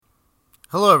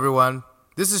Hello, everyone.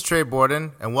 This is Trey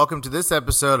Borden, and welcome to this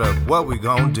episode of What We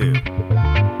Gon' Do.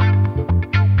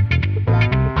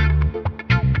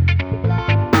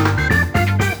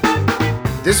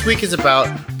 This week is about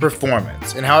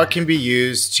performance and how it can be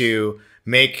used to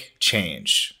make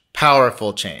change,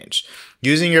 powerful change,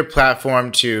 using your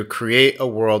platform to create a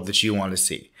world that you want to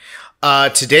see.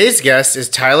 Today's guest is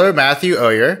Tyler Matthew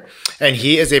Oyer, and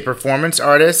he is a performance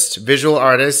artist, visual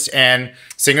artist, and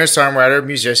singer-songwriter,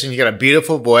 musician. He got a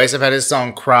beautiful voice. I've had his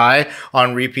song Cry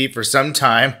on repeat for some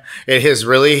time. It has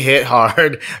really hit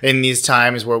hard in these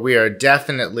times where we are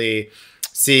definitely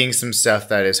seeing some stuff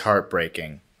that is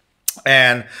heartbreaking.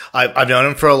 And I've known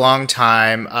him for a long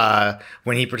time.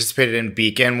 When he participated in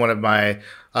Beacon, one of my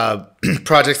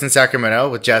projects in Sacramento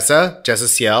with Jessa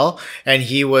Ciel, and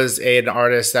he was an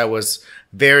artist that was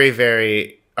very,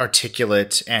 very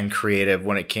articulate and creative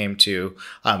when it came to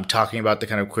talking about the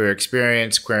kind of queer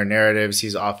experience, queer narratives.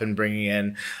 He's often bringing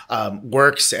in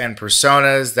works and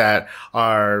personas that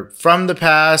are from the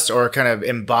past or kind of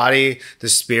embody the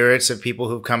spirits of people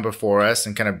who've come before us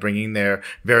and kind of bringing their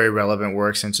very relevant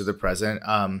works into the present.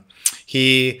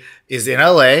 He is in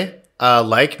LA.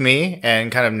 Like me,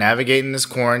 and kind of navigating this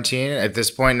quarantine, at this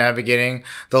point navigating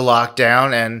the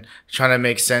lockdown and trying to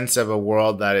make sense of a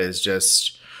world that is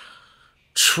just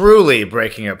truly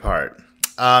breaking apart.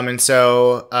 And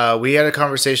so we had a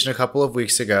conversation a couple of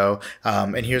weeks ago,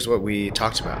 and here's what we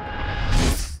talked about.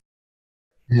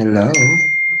 Hello.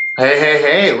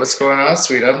 Hey, what's going on,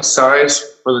 sweet? I'm sorry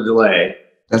for the delay.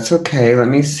 That's okay. Let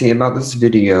me see about this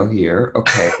video here.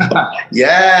 Okay.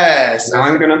 Yes. Now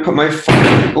I'm going to put my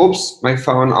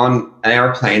phone on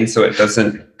airplane so it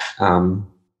doesn't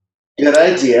good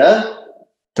idea.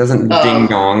 Doesn't ding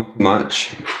dong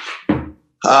much.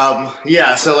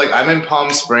 Yeah, so like I'm in Palm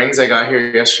Springs. I got here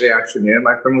yesterday afternoon.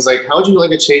 My friend was like, "How would you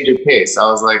like a change of pace?"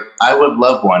 I was like, "I would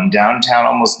love one." Downtown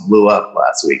almost blew up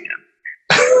last weekend.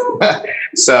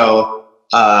 So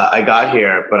I got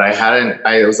here, but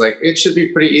I was like, it should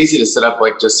be pretty easy to set up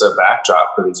like just a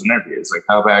backdrop for these interviews. Like,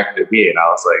 how bad could it be? And I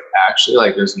was like, actually,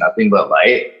 like there's nothing but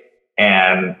light.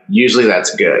 And usually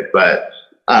that's good. But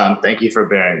thank you for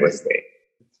bearing with me.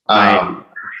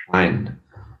 Fine.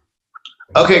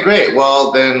 Okay, great.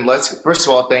 Well, then first of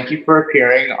all, thank you for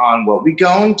appearing on What We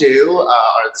Gon' Do.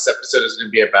 This episode is going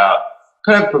to be about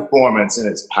kind of performance and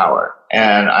its power.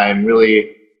 And I'm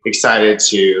really excited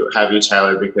to have you,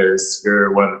 Tyler, because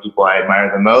you're one of the people I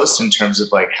admire the most in terms of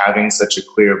like having such a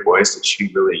clear voice that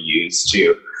you really use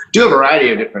to do a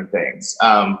variety of different things,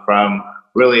 from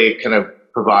really kind of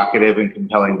provocative and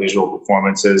compelling visual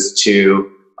performances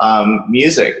to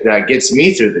music that gets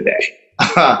me through the day.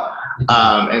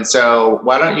 And so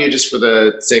why don't you, just for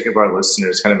the sake of our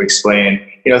listeners, kind of explain,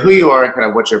 who you are and kind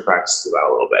of what your practice is about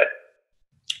a little bit.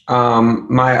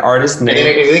 My artist name.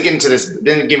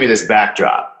 Then give me this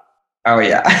backdrop. Oh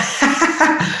yeah.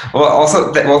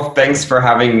 Well, thanks for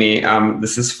having me.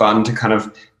 This is fun to kind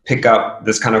of pick up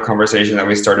this kind of conversation that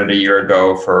we started a year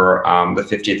ago for the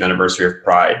 50th anniversary of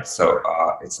Pride. So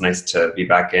it's nice to be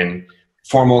back in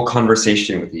formal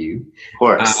conversation with you. Of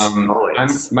course.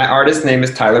 Always. My artist name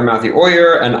is Tyler Matthew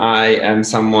Oyer, and I am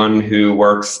someone who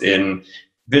works in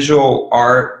visual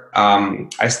art.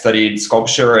 I studied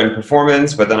sculpture and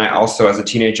performance, but then I also, as a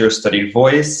teenager, studied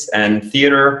voice and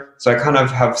theater. So I kind of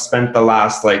have spent the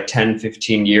last 10,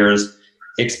 15 years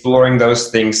exploring those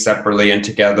things separately and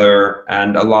together.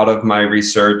 And a lot of my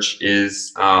research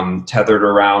is tethered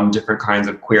around different kinds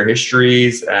of queer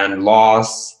histories and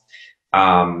loss.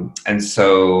 And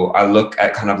so I look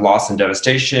at kind of loss and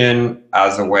devastation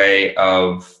as a way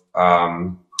of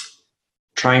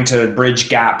trying to bridge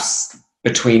gaps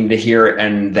between the here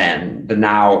and then, the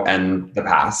now and the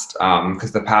past.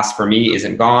 Because the past for me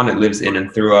isn't gone, it lives in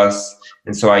and through us.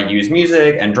 And so I use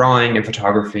music and drawing and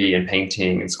photography and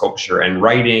painting and sculpture and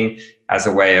writing as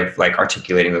a way of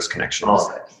articulating those connections.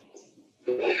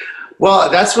 Well,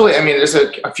 that's really, there's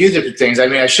a few different things.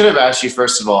 I should have asked you,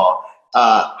 first of all,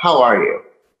 how are you?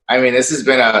 This has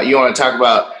been you want to talk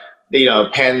about,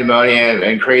 pandemonium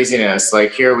and craziness,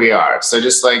 here we are. So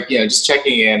just just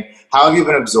checking in, how have you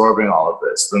been absorbing all of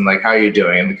this? And how are you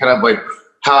doing? And kind of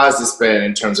how has this been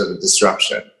in terms of the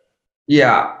disruption?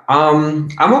 Yeah, I'm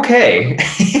okay.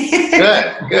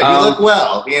 Good. You look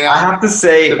well. I have to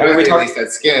say, at least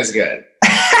that skin is good.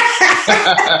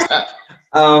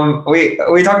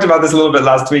 We talked about this a little bit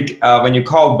last week when you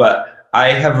called, but I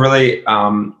have really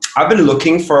I've been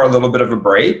looking for a little bit of a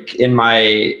break in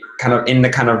my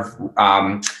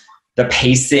the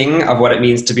pacing of what it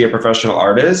means to be a professional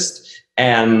artist.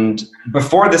 And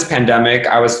before this pandemic,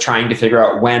 I was trying to figure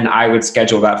out when I would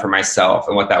schedule that for myself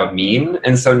and what that would mean.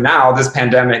 And so now this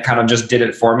pandemic kind of just did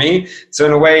it for me. So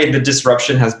in a way, the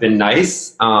disruption has been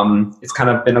nice. It's kind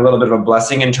of been a little bit of a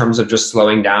blessing in terms of just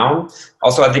slowing down.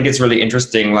 Also, I think it's really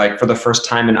interesting, like for the first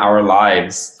time in our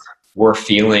lives, we're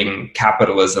feeling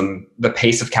capitalism, the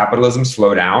pace of capitalism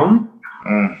slow down,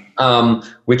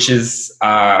 which is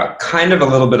kind of a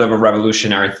little bit of a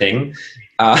revolutionary thing.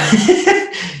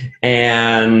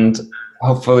 And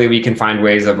hopefully we can find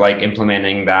ways of like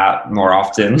implementing that more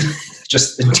often.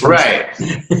 Just in terms right. I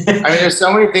mean, there's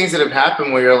so many things that have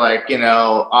happened where you're like, you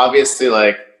know, obviously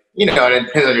like, you know, and it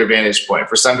depends on your vantage point.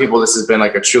 For some people, this has been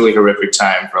like a truly horrific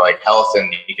time for like health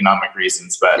and economic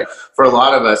reasons. But for a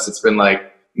lot of us, it's been like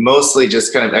mostly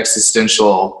just kind of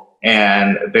existential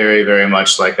and very, very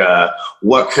much like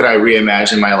what could I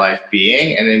reimagine my life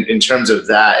being? And in terms of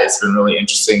that, it's been really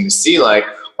interesting to see like,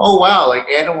 oh, wow, like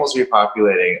animals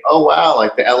repopulating. Oh, wow,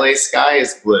 like the LA sky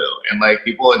is blue. And like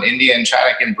people in India and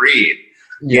China can breathe.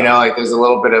 Yeah. You know, like there's a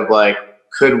little bit of like,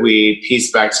 could we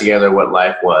piece back together what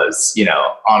life was, you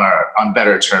know, on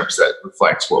better terms that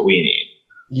reflect what we need?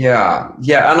 Yeah.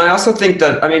 Yeah. And I also think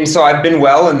that, I mean, so I've been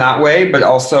well in that way, but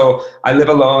also I live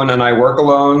alone and I work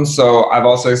alone. So I've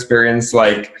also experienced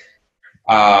like,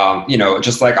 you know,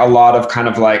 just like a lot of kind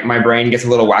of like my brain gets a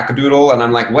little wackadoodle and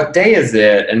I'm like, what day is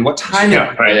it? And what time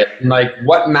is it? And like,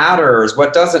 what matters?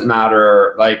 What doesn't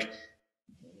matter? Like,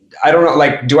 I don't know,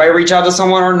 like, do I reach out to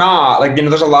someone or not? Like, you know,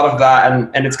 there's a lot of that.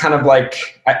 And it's kind of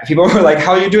like, people are like,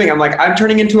 how are you doing? I'm like, I'm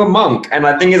turning into a monk. And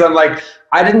the thing is, I'm like,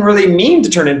 I didn't really mean to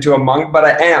turn into a monk, but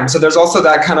I am. So there's also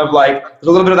that kind of like, there's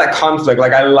a little bit of that conflict.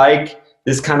 Like, I like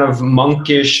this kind of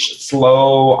monkish,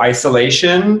 slow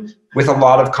isolation with a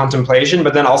lot of contemplation,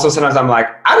 but then also sometimes I'm like,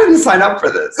 I didn't sign up for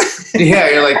this. Yeah,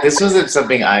 you're like, this wasn't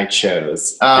something I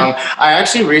chose. I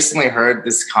actually recently heard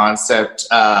this concept,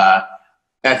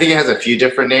 I think it has a few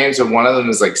different names, but one of them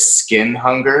is like skin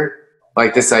hunger.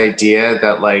 Like this idea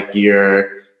that like you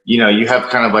have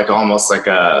kind of like almost like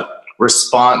a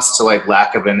response to like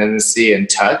lack of intimacy and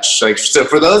touch. Like, so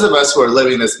for those of us who are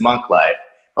living this monk life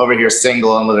over here,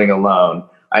 single and living alone,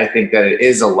 I think that it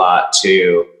is a lot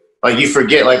to, like you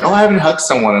forget like, oh, I haven't hugged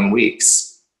someone in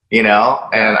weeks, you know?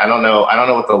 And I don't know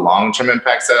what the long-term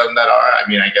impacts of that are. I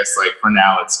mean, I guess like for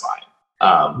now it's fine.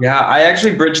 Yeah, I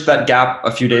actually bridged that gap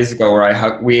a few days ago where I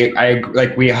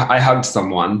hugged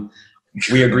someone.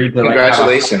 We agreed to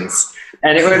congratulations.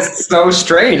 And it was so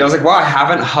strange. I was like, wow, I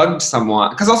haven't hugged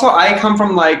someone. Because also I come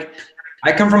from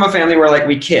a family where like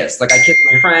we kiss. Like I kiss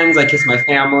my friends, I kiss my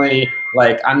family.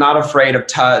 Like I'm not afraid of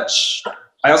touch.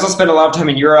 I also spent a lot of time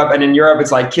in Europe, and in Europe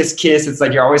it's like kiss, kiss. It's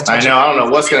like you're always touching. I don't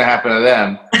know what's going to happen to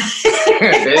them.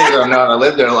 They don't know how to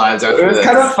live their lives after this. It was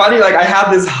kind of funny. Like I had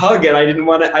this hug, and I didn't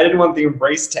want the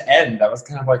embrace to end. I was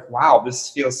kind of like, wow, this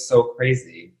feels so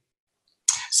crazy.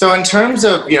 So in terms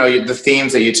of, you know, the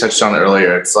themes that you touched on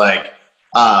earlier, it's like,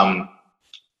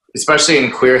 especially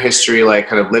in queer history, like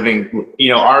kind of living, you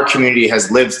know, our community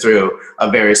has lived through a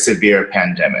very severe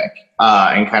pandemic,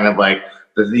 and kind of like,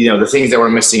 the things that we're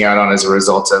missing out on as a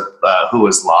result of who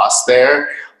was lost there,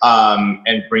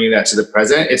 and bringing that to the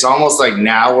present. It's almost like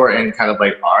now we're in kind of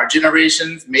like our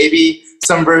generations, maybe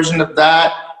some version of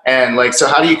that. And like, so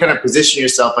how do you kind of position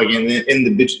yourself like in the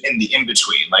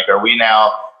in-between? Like, are we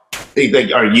now,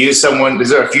 like, are you someone, is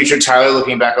there a future Tyler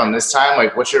looking back on this time?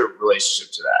 Like, what's your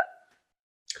relationship to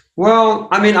that? Well,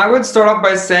 I mean, I would start off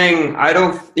by saying, I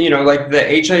don't, you know, like the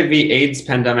HIV/AIDS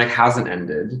pandemic hasn't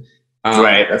ended.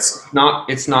 Right. It's not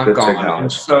gone.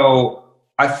 And so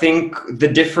I think the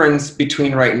difference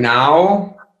between right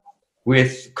now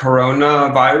with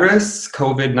coronavirus,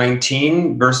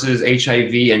 COVID-19 versus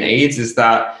HIV and AIDS is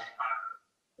that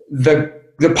the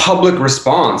public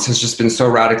response has just been so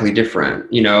radically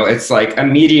different. You know, it's like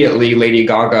immediately Lady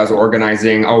Gaga is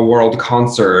organizing a world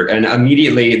concert, and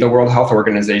immediately the World Health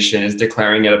Organization is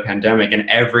declaring it a pandemic, and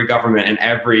every government and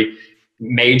every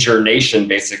major nation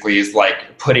basically is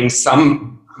like putting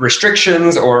some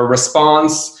restrictions or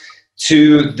response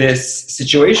to this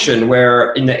situation,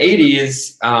 where in the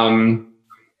 80s,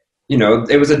 you know,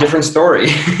 it was a different story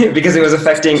because it was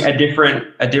affecting a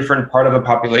different part of the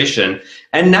population.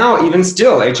 And now even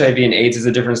still, HIV and AIDS is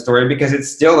a different story because it's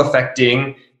still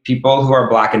affecting people who are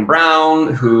Black and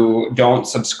brown, who don't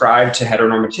subscribe to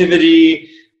heteronormativity,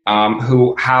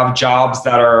 who have jobs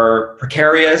that are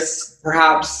precarious,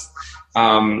 perhaps.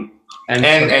 And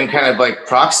kind of like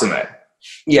proximate.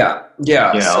 Yeah. You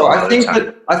know, so I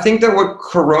think that what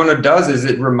Corona does is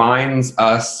it reminds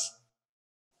us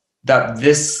that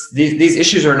these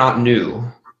issues are not new.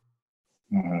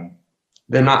 Mm-hmm.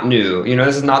 They're not new. You know,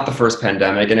 this is not the first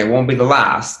pandemic, and it won't be the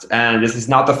last. And this is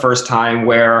not the first time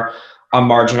where a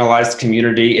marginalized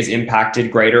community is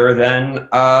impacted greater than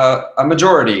a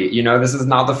majority. You know, this is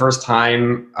not the first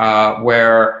time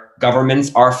where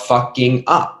governments are fucking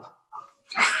up,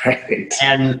 Right.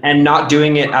 and not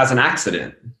doing it as an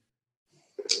accident.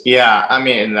 Yeah, I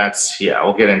mean,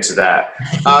 we'll get into that.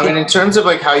 And in terms of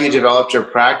like how you developed your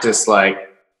practice, like,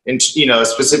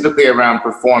 specifically around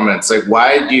performance, like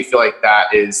why do you feel like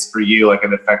that is for you like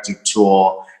an effective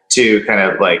tool to kind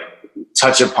of like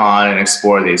touch upon and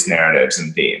explore these narratives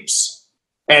and themes,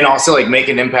 and also like make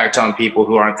an impact on people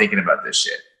who aren't thinking about this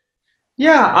shit?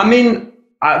 Yeah, I mean,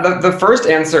 the first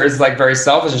answer is like very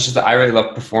selfish. It's just that I really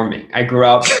love performing. I grew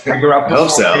up. I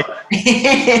hope so.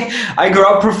 I grew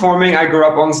up performing. I grew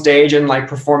up on stage and like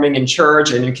performing in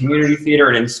church and in community theater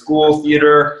and in school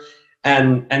theater,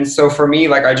 and so for me,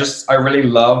 like I really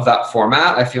love that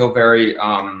format. I feel very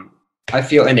I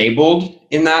feel enabled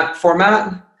in that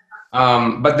format.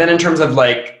 But then in terms of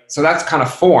like, so that's kind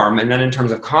of form, and then in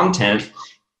terms of content,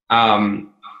 I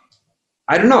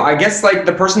don't know. I guess like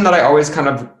the person that I always kind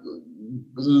of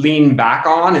lean back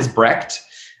on is Brecht.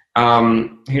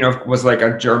 Was like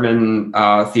a German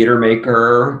theater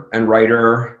maker and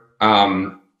writer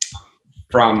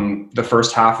from the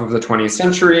first half of the 20th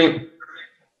century.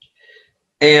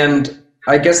 And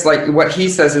I guess like what he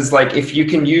says is like, if you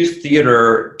can use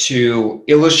theater to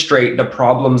illustrate the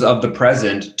problems of the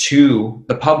present to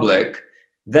the public,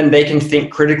 then they can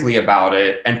think critically about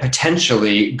it and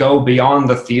potentially go beyond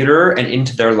the theater and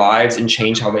into their lives and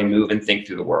change how they move and think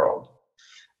through the world.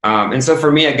 And so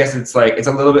for me, I guess it's like, it's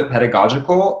a little bit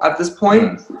pedagogical at this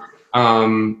point.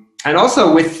 And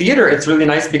also with theater, it's really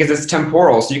nice because it's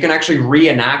temporal. So you can actually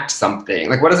reenact something.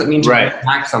 Like, what does it mean to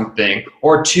reenact something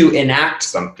or to enact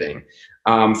something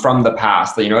from the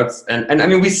past? You know, and I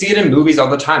mean, we see it in movies all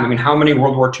the time. I mean, how many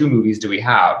World War II movies do we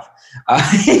have?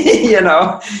 You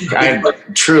know, I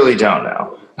truly don't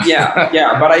know.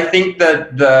 Yeah. But I think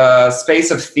that the space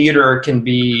of theater can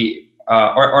be,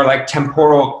 or like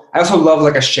temporal. I also love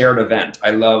like a shared event.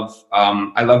 I love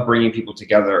bringing people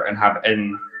together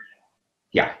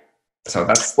yeah. So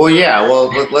that's... Well,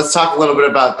 let's talk a little bit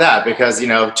about that, because,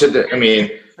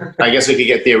 I guess we could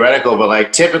get theoretical, but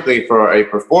like typically for a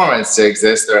performance to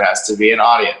exist, there has to be an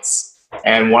audience.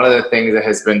 And one of the things that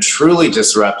has been truly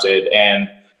disrupted, and,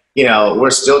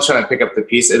 we're still trying to pick up the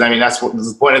pieces. I mean, that's what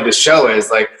the point of the show is,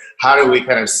 like, how do we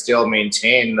kind of still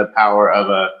maintain the power of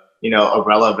a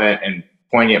relevant and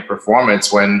poignant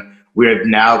performance when we have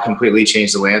now completely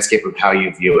changed the landscape of how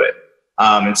you view it?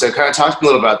 And so kind of talk a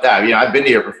little about that. I've been to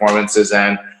your performances,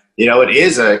 and, it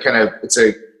is it's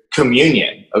a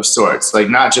communion of sorts, like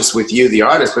not just with you, the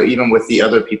artist, but even with the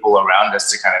other people around us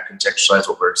to kind of contextualize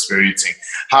what we're experiencing.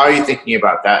 How are you thinking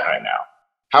about that right now?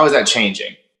 How is that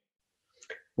changing?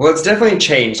 Well, it's definitely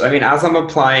changed. I mean, as I'm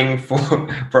applying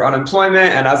for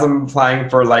unemployment and as I'm applying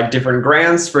for like different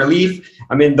grants, relief,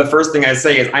 I mean, the first thing I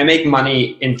say is I make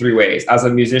money in 3 ways: as a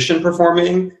musician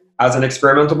performing, as an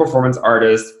experimental performance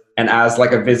artist, and as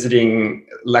like a visiting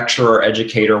lecturer,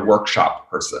 educator,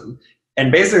 workshop person. And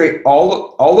basically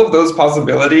all of those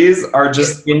possibilities are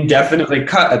just indefinitely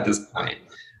cut at this point,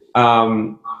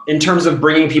 in terms of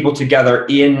bringing people together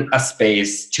in a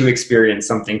space to experience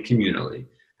something communally.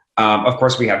 Of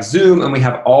course, we have Zoom, and we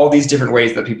have all these different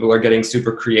ways that people are getting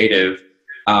super creative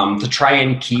to try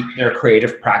and keep their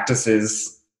creative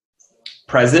practices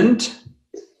present.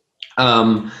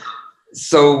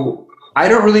 So I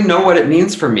don't really know what it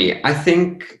means for me. I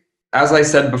think, as I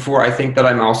said before, I think that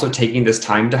I'm also taking this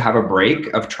time to have a break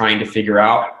of trying to figure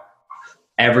out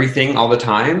everything all the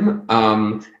time.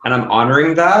 And I'm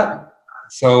honoring that.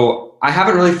 So I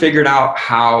haven't really figured out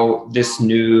how this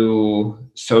new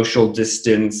social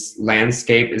distance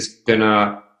landscape is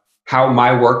how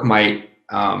my work might,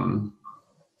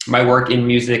 my work in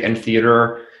music and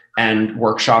theater and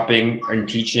workshopping and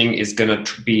teaching is gonna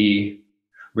be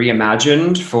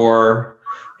reimagined for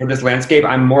this landscape.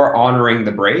 I'm more honoring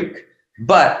the break,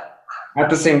 but at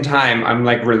the same time, I'm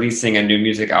like releasing a new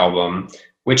music album,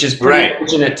 which is pretty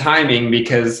fortunate timing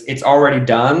because it's already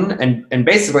done, and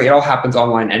basically it all happens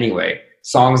online anyway.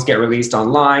 Songs get released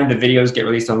online, the videos get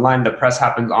released online, the press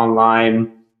happens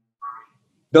online.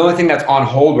 The only thing that's on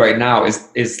hold right now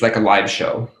is like a live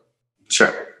show.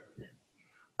 Sure.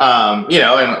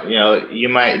 You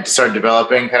might start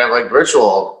developing kind of like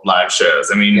virtual live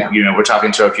shows. I mean, we're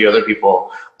talking to a few other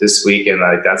people this week, and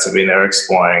like that's something they're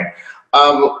exploring.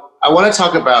 I want to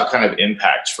talk about kind of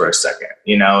impact for a second,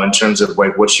 in terms of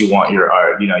like what you want your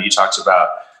art. You talked about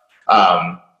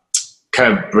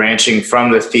kind of branching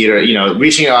from the theater,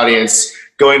 reaching an audience,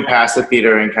 going past the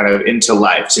theater and kind of into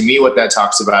life. To me, what that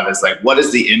talks about is like, what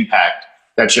is the impact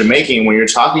that you're making when you're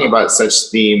talking about such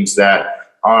themes that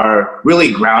are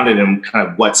really grounded in kind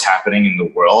of what's happening in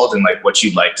the world and like what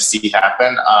you'd like to see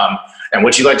happen, and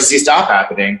what you'd like to see stop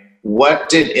happening. What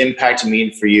did impact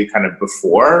mean for you kind of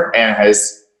before, and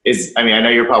I know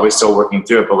you're probably still working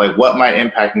through it, but like what might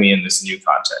impact me in this new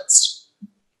context?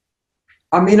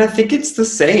 I mean, I think it's the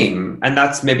same, and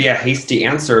that's maybe a hasty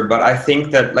answer, but I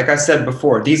think that, like I said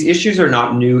before, these issues are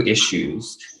not new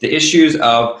issues. The issues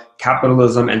of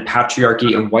capitalism and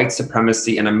patriarchy and white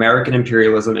supremacy and American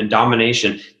imperialism and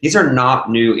domination, these are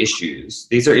not new issues.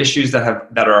 These are issues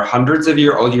that are hundreds of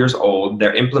years old.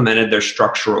 They're implemented, they're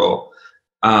structural.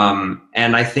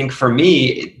 And I think for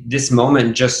me, this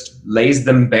moment just lays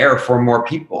them bare for more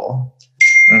people.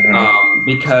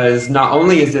 Because not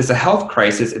only is this a health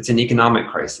crisis, it's an economic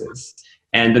crisis.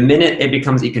 And the minute it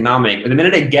becomes economic, the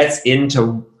minute it gets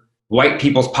into white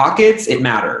people's pockets, it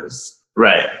matters.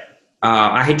 Right.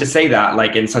 I hate to say that,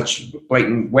 like in such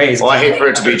blatant ways. Well, I hate for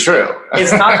it to be true.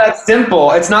 It's not that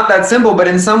simple. It's not that simple, but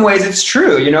in some ways it's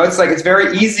true. You know, it's like, it's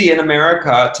very easy in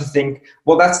America to think,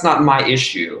 well, that's not my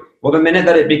issue. Well, the minute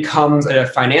that it becomes a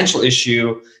financial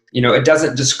issue, you know, it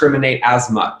doesn't discriminate as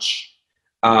much.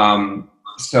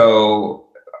 So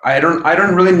I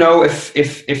don't really know if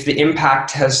the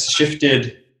impact has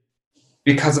shifted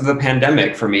because of the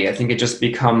pandemic for me. I think it just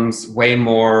becomes way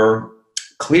more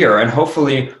clear, and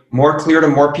hopefully more clear to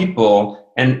more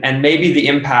people. And maybe the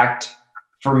impact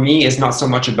for me is not so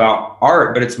much about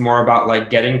art, but it's more about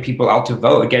like getting people out to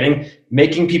vote,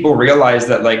 making people realize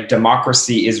that like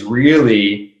democracy is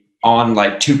really on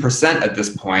like 2% at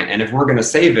this point. And if we're going to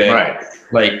save it, right.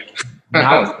 like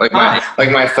now, like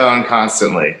my phone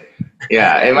constantly.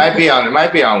 Yeah, it might be on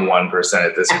 1%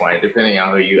 at this point, depending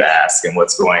on who you ask and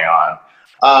what's going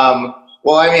on.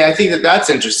 Well, I mean, I think that's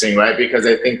interesting, right? Because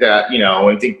I think that, you know,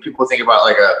 when people think about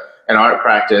like an art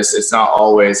practice, it's not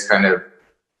always kind of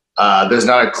there's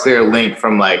not a clear link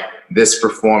from like this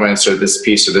performance or this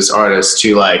piece or this artist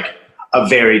to like a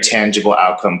very tangible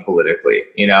outcome politically.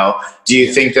 You know, do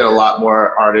you think that a lot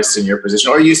more artists in your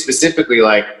position, or you specifically,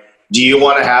 like, are you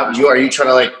trying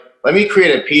to like, let me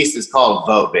create a piece that's called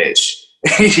Vote Bitch?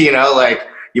 You know, like,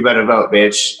 you better vote,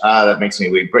 bitch. That makes me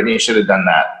weak. Britney should have done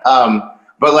that.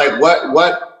 But like,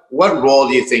 what role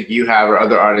do you think you have or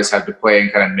other artists have to play in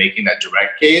kind of making that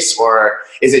direct case? Or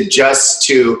is it just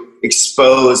to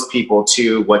expose people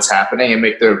to what's happening and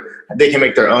they can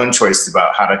make their own choice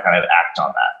about how to kind of act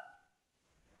on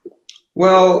that?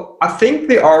 Well, I think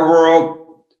the art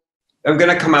world, I'm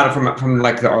going to come at it from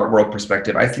like the art world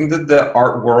perspective. I think that the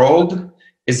art world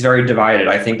is very divided.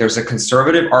 I think there's a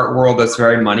conservative art world that's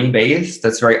very money-based,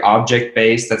 that's very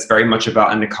object-based, that's very much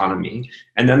about an economy.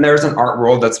 And then there's an art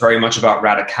world that's very much about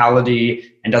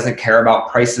radicality and doesn't care about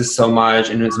prices so much,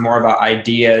 and it's more about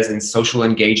ideas and social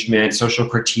engagement, social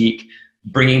critique,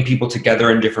 bringing people together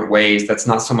in different ways. That's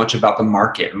not so much about the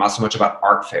market, not so much about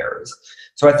art fairs.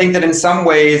 So I think that in some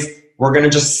ways, we're going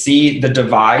to just see the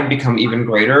divide become even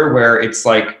greater, where it's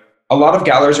like a lot of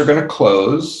galleries are going to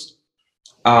close.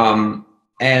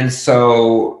 And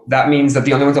so that means that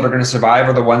the only ones that are going to survive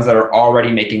are the ones that are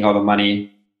already making all the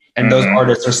money. And those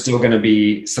artists are still going to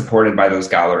be supported by those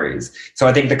galleries. So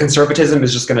I think the conservatism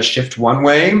is just going to shift one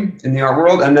way in the art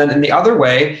world. And then in the other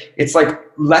way, it's like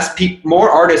more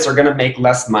artists are going to make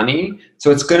less money.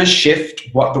 So it's going to shift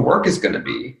what the work is going to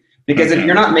be. Because if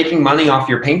you're not making money off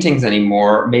your paintings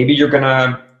anymore, maybe you're going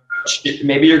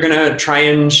to try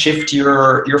and shift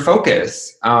your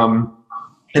focus.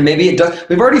 And maybe it does.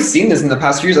 We've already seen this in the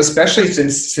past few years, especially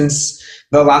since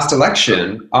the last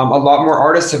election. A lot more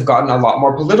artists have gotten a lot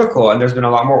more political, and there's been a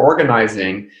lot more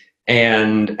organizing.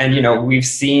 And you know, we've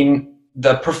seen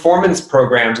the performance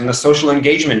programs and the social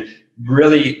engagement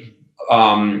really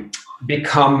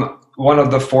become one of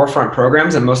the forefront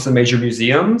programs in most of the major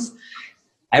museums,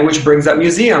 and which brings up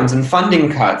museums and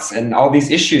funding cuts and all these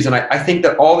issues. And I think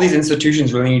that all these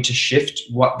institutions really need to shift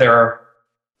what their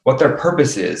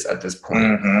purpose is at this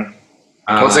point.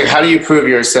 Well, it's like, how do you prove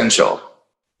you're essential?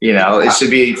 You know, it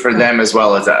should be for them as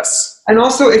well as us. And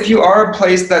also, if you are a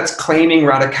place that's claiming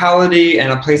radicality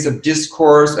and a place of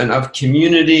discourse and of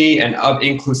community and of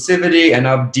inclusivity and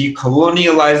of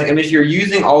decolonializing, and if you're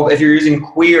using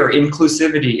queer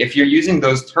inclusivity, if you're using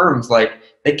those terms, like,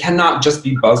 they cannot just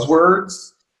be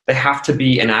buzzwords. They have to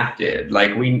be enacted.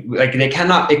 It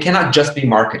cannot just be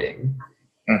marketing.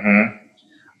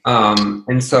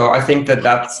 And so I think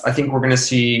we're going to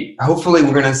see, hopefully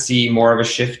we're going to see more of a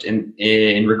shift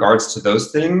in regards to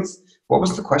those things. What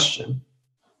was the question?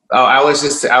 Oh, I was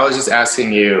just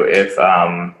asking you if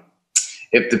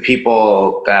the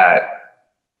people that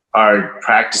are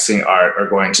practicing art are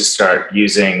going to start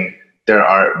using their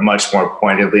art much more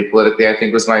pointedly politically, I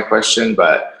think was my question.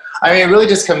 But I mean, it really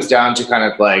just comes down to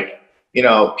kind of like,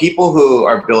 people who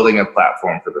are building a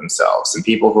platform for themselves and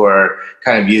people who are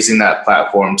kind of using that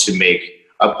platform to make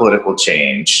a political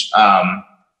change.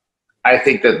 I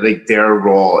think that like their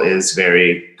role is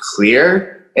very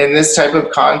clear in this type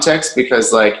of context,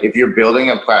 because like if you're building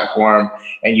a platform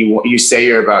and you say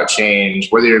you're about change,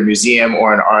 whether you're a museum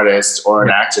or an artist or an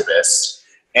activist,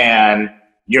 and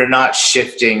you're not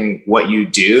shifting what you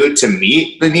do to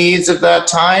meet the needs of that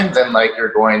time, then like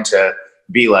you're going to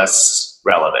be less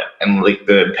relevant, and like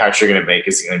the impact you're going to make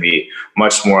is going to be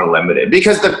much more limited.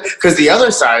 Because the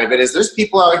other side of it is there's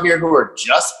people out here who are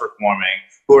just performing,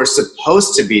 who are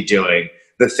supposed to be doing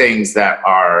the things that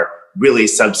are really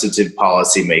substantive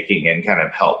policy making and kind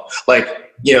of help.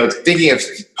 Like, thinking of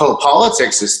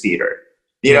politics as theater.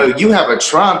 You have a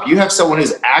Trump, you have someone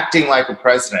who's acting like a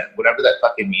president, whatever that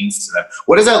fucking means to them.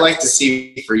 What is that like to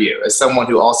see for you as someone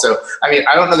who also, I mean,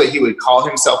 I don't know that he would call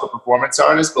himself a performance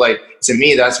artist, but like, to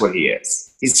me, that's what he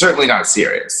is. He's certainly not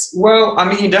serious. Well, I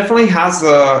mean, he definitely has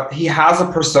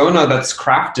a persona that's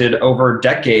crafted over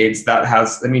decades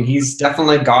he's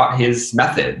definitely got his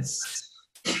methods.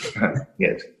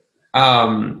 Yes.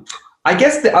 I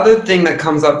guess the other thing that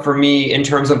comes up for me in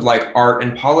terms of like art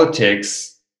and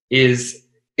politics is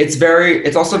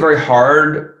it's also very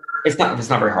hard. It's not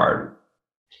very hard.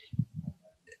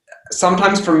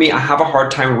 Sometimes for me, I have a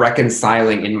hard time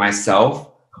reconciling in myself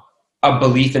a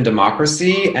belief in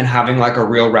democracy and having like a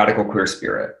real radical queer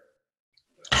spirit.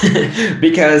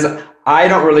 Because I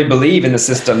don't really believe in the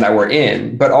system that we're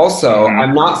in, but also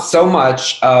I'm not so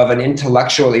much of an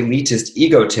intellectual elitist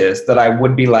egotist that I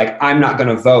would be like, I'm not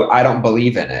going to vote. I don't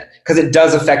believe in it, because it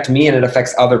does affect me and it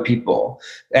affects other people.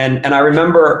 And I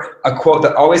remember a quote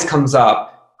that always comes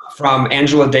up from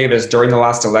Angela Davis during the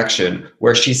last election,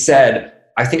 where she said,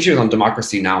 I think she was on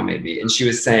Democracy Now! Maybe, and she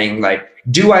was saying like,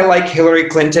 do I like Hillary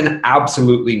Clinton?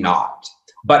 Absolutely not.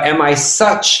 But am I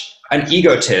such an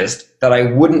egotist that I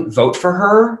wouldn't vote for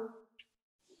her?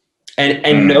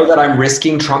 And know that I'm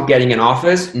risking Trump getting in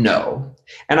office? No.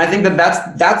 And I think that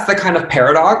that's the kind of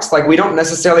paradox. Like, we don't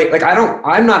necessarily, like,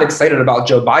 I'm not excited about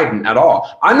Joe Biden at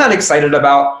all. I'm not excited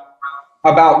about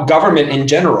government in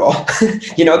general.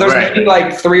 There's maybe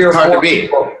like three or four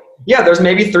people. Yeah, there's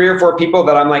maybe 3 or 4 people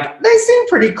that I'm like, they seem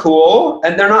pretty cool,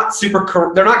 and they're not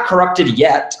they're not corrupted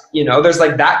yet. There's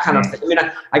like that kind of thing. I mean,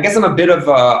 I guess I'm a bit of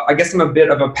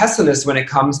a pessimist when it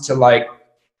comes to like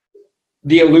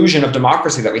the illusion of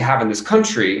democracy that we have in this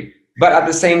country. But at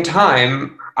the same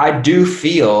time, I do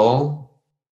feel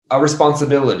a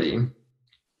responsibility.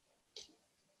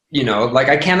 Like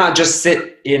I cannot just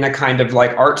sit in a kind of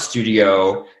like art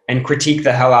studio and critique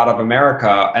the hell out of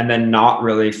America and then not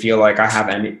really feel like I have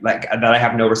that I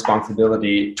have no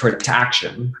responsibility to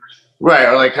action. Right,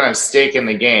 or like kind of stake in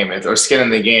the game or skin in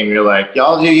the game. You're like,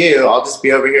 y'all do you. I'll just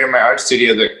be over here in my art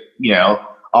studio that,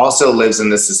 also lives in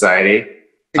this society.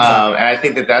 Exactly. And I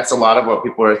think that that's a lot of what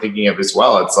people are thinking of as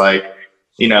well. It's like,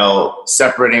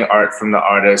 separating art from the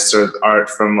artist, or art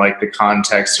from like the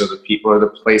context or the people or the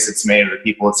place it's made or the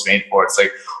people it's made for. It's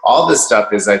like all this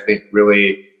stuff is, I think,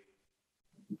 really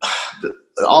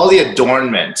all the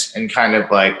adornment and kind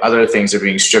of like other things are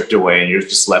being stripped away, and you're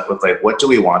just left with like, what do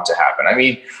we want to happen? I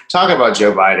mean, talk about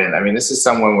Joe Biden. I mean, this is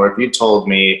someone where if you told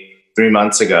me 3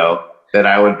 months ago that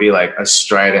I would be like a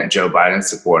strident Joe Biden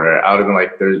supporter, I would have been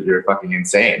like, you're fucking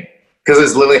insane. Because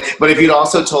it's literally, but if you'd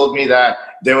also told me that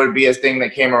there would be a thing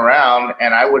that came around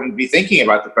and I wouldn't be thinking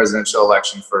about the presidential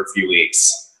election for a few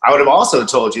weeks, I would have also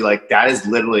told you like, that is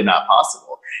literally not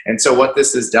possible. And so what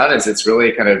this has done is it's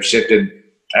really kind of shifted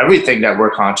everything that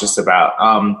we're conscious about.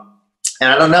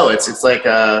 And I don't know, it's like,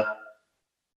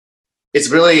 it's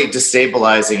really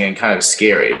destabilizing and kind of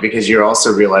scary, because you're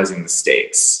also realizing the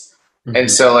stakes. Mm-hmm.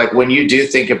 And so like when you do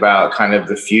think about kind of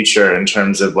the future in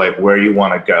terms of like where you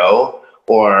want to go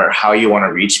or how you want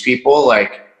to reach people,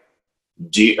 like,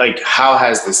 how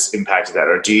has this impacted that,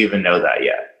 or do you even know that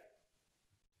yet?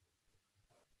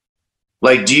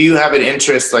 Like, do you have an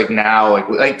interest like now,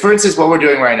 like for instance, what we're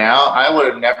doing right now, I would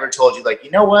have never told you like,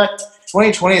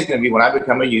 2020 is going to be when I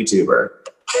become a YouTuber.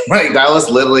 Like that was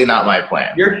literally not my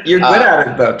plan. You're good at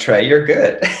it though, Trey. You're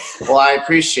good. Well, I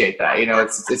appreciate that.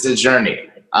 It's a journey.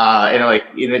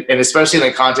 And especially in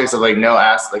the context of like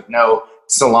no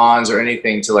salons or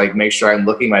anything to like make sure I'm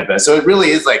looking my best. So it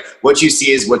really is like what you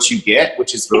see is what you get,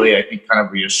 which is really, I think, kind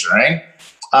of reassuring.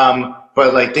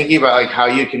 But like thinking about like how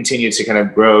you continue to kind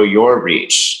of grow your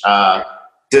reach,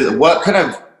 what kind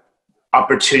of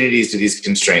opportunities do these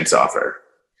constraints offer?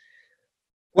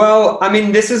 Well, I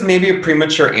mean, this is maybe a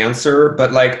premature answer,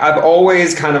 but like I've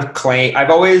always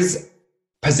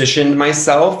positioned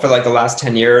myself for like the last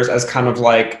 10 years as kind of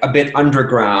like a bit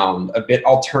underground, a bit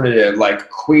alternative, like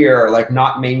queer, like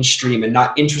not mainstream and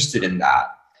not interested in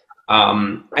that.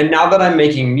 And now that I'm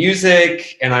making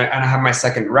music and I have my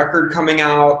second record coming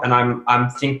out, and I'm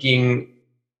thinking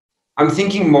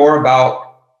more about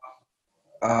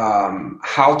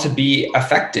how to be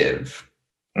effective.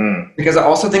 Because I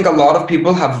also think a lot of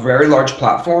people have very large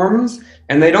platforms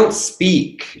and they don't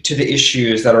speak to the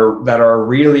issues that are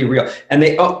really real, and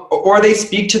they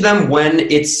speak to them when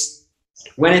it's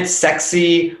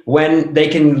sexy, when they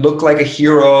can look like a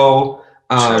hero.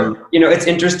 Sure. You know, it's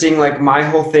interesting. Like my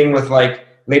whole thing with like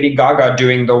Lady Gaga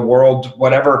doing the world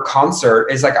whatever concert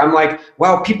is like, I'm like,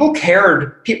 wow, people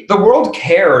cared. The world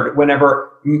cared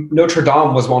whenever Notre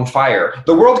Dame was on fire.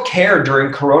 The world cared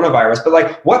during coronavirus, but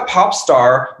like what pop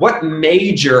star, what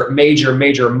major,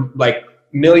 like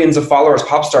millions of followers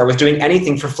pop star was doing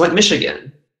anything for Flint,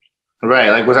 Michigan?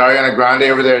 Right, like with Ariana Grande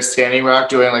over there at Standing Rock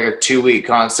doing like a 2-week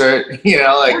concert, you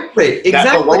know, like Exactly.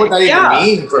 that, but what would that even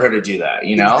mean for her to do that,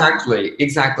 you know?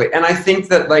 Exactly. And I think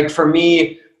that like for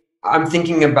me, I'm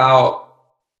thinking about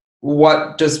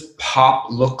what does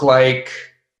pop look like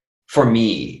for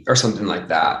me or something like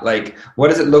that. Like, what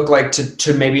does it look like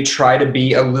to maybe try to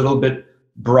be a little bit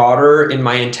broader in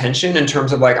my intention in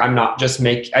terms of like, I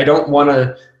don't want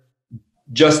to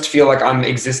just feel like I'm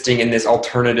existing in this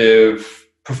alternative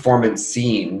performance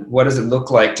scene. What does it look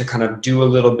like to kind of do a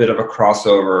little bit of a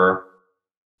crossover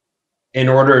in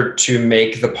order to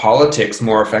make the politics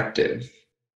more effective?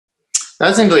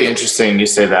 That's really interesting you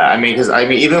say that. I mean, because I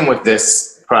mean, even with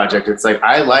this project, it's like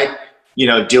I like, you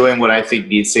know, doing what I think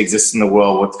needs to exist in the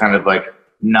world with kind of like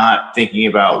not thinking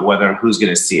about who's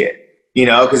going to see it, you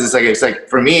know, because it's like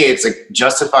for me, it's like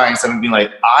justifying something, being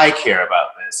like, I care about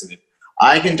this, and if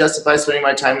I can justify spending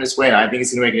my time in this way, and I think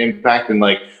it's going to make an impact, and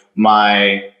like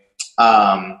my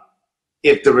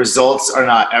if the results are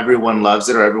not everyone loves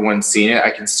it or everyone's seen it,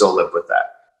 I can still live with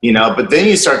that. You know, but then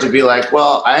you start to be like,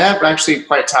 well, I am actually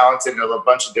quite talented in a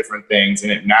bunch of different things,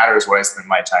 and it matters what I spend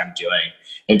my time doing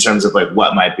in terms of like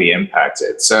what might be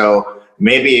impacted. So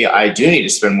maybe I do need to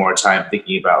spend more time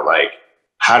thinking about like,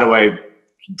 how do I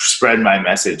spread my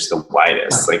message the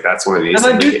widest? Like that's where these.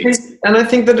 And I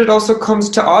think that it also comes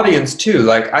to audience too.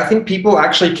 Like I think people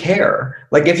actually care.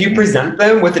 Like if you present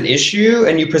them with an issue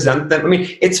and you present them, I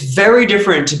mean, it's very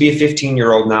different to be a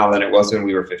 15-year-old now than it was when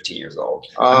we were 15 years old.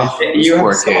 You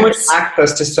have so much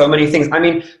access to so many things. I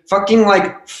mean, fucking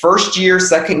like first year,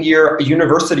 second year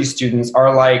university students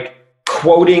are like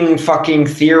quoting fucking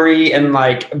theory, and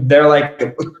like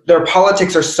their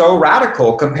politics are so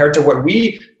radical compared to what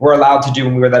we were allowed to do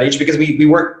when we were that age, because we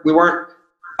weren't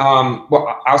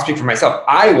well, I'll speak for myself.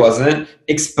 I wasn't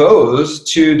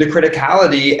exposed to the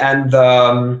criticality and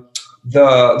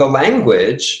the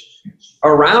language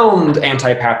around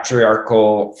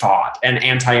anti-patriarchal thought and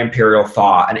anti-imperial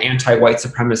thought and anti-white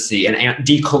supremacy and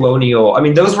decolonial. I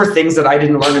mean, those were things that I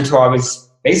didn't learn until I was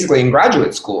basically in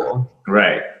graduate school.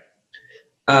 Right.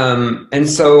 And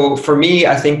so for me,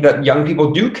 I think that young people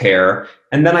do care.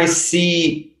 And then I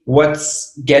see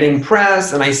what's getting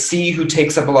press and I see who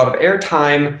takes up a lot of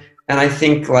airtime. And I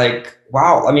think like,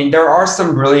 wow, I mean, there are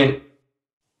some brilliant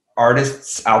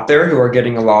artists out there who are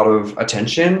getting a lot of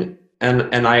attention,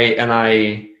 and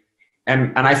I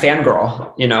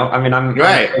fangirl, you know, I mean, I'm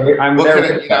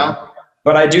there, you know?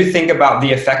 But I do think about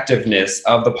the effectiveness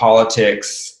of the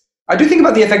politics. I do think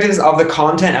about the effectiveness of the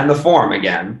content and the form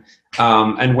again.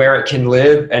 And where it can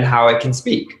live and how it can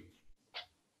speak.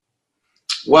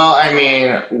 Well, I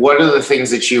mean, what are the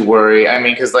things that you worry? I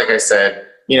mean, because like I said,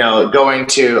 you know, going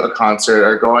to a concert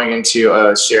or going into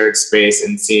a shared space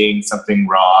and seeing something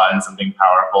raw and something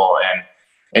powerful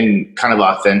and kind of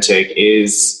authentic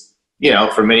is, you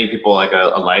know, for many people like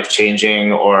a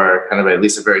life-changing or kind of at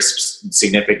least a very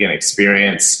significant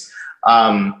experience.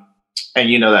 And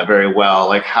you know that very well.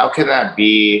 Like, how can that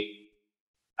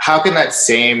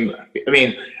same, I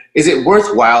mean, is it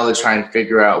worthwhile to try and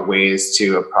figure out ways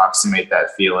to approximate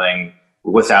that feeling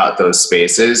without those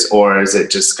spaces? Or is it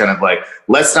just kind of like,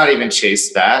 let's not even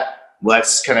chase that.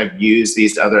 Let's kind of use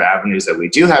these other avenues that we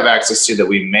do have access to that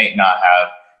we may not have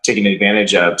taken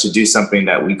advantage of to do something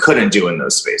that we couldn't do in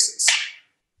those spaces?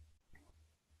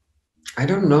 I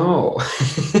don't know.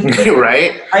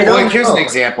 Right? Here's an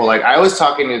example. Like I was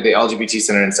talking to the LGBT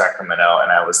Center in Sacramento,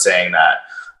 and I was saying that,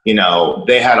 you know,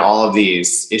 they had all of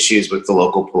these issues with the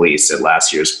local police at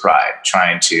last year's Pride,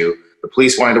 the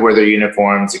police wanted to wear their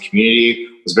uniforms. The community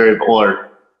was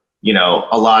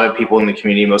a lot of people in the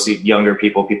community, mostly younger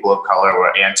people, people of color,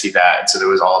 were anti that. And so there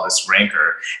was all this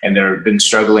rancor, and they've been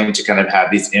struggling to kind of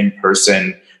have these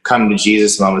in-person come to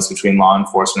Jesus moments between law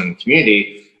enforcement and the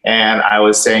community. And I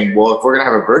was saying, well, if we're going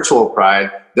to have a virtual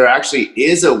Pride, there actually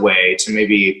is a way to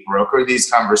maybe broker these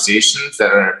conversations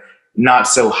that are not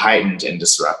so heightened and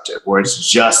disruptive, where it's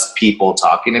just people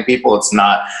talking to people. It's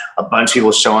not a bunch of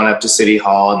people showing up to City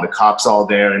Hall and the cops all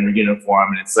there in uniform.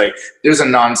 And it's like, there's a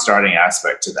non-starting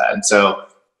aspect to that. And so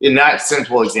in that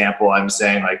simple example, I'm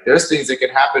saying, like, there's things that could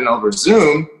happen over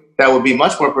Zoom that would be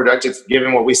much more productive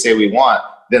given what we say we want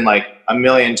than like a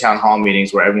million town hall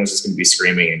meetings where everyone's just going to be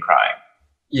screaming and crying.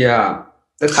 Yeah.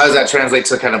 How does that translate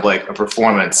to kind of like a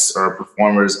performance or a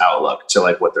performer's outlook to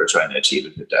like what they're trying to achieve,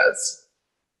 if it does?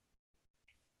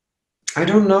 I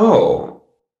don't know.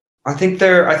 I think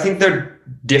they're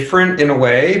different in a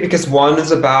way, because one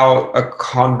is about a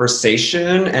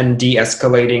conversation and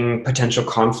de-escalating potential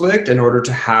conflict in order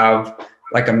to have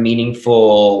like a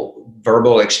meaningful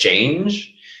verbal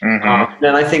exchange. Mm-hmm.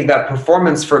 And I think that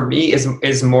performance for me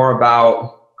is more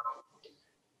about,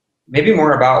 maybe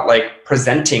more about like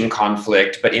presenting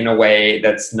conflict, but in a way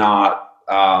that's not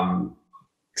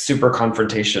super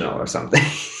confrontational or something.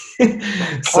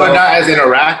 So, or not as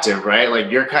interactive, right? Like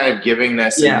you're kind of giving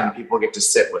this, and then people get to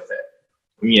sit with it.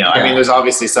 I mean, there's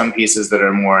obviously some pieces that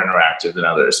are more interactive than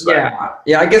others. But.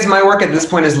 Yeah. I guess my work at this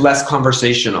point is less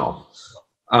conversational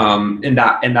in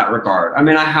that regard. I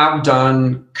mean, I have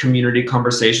done community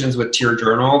conversations with Tear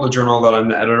Journal, the journal that I'm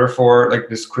the editor for, like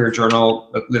this queer journal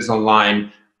that lives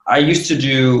online. I used to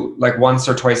do like once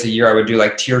or twice a year, I would do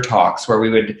like Tear Talks where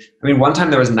one time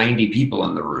there was 90 people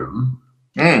in the room.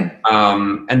 And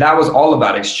that was all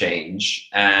about exchange.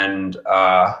 And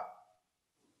I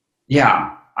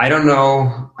don't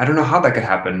know how that could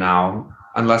happen now,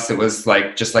 unless it was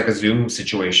like just like a Zoom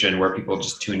situation where people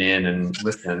just tune in and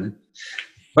listen.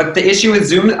 But the issue with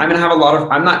Zoom,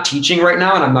 I'm not teaching right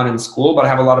now and I'm not in school, but I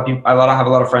have a lot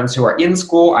of friends who are in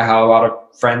school. I have a lot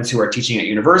of friends who are teaching at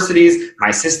universities.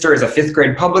 My sister is a 5th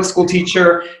grade public school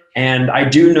teacher. And I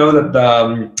do know that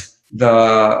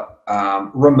the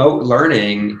remote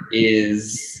learning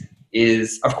is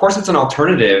of course it's an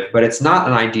alternative, but it's not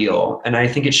an ideal, and I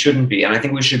think it shouldn't be, and I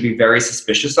think we should be very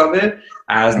suspicious of it,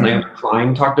 as Naomi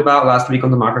Klein talked about last week on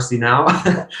Democracy Now!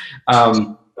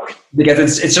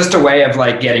 Because it's just a way of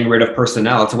like getting rid of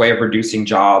personnel. It's a way of reducing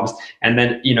jobs, and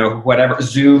then whatever,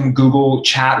 Zoom, Google,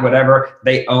 Chat, whatever,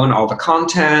 they own all the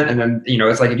content, and then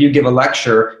it's like if you give a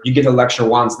lecture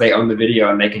once, they own the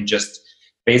video, and they can just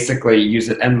basically use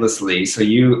it endlessly. So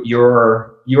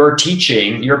your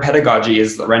teaching, your pedagogy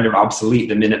is rendered obsolete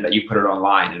the minute that you put it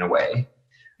online, in a way.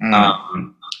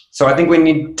 So I think we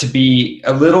need to be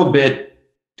a little bit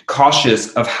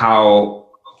cautious of how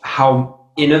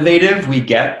innovative we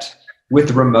get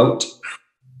with remote.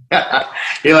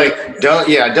 You're like, don't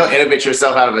innovate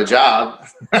yourself out of a job.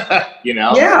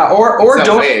 Yeah, or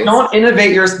don't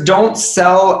innovate don't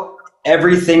sell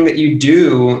everything that you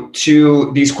do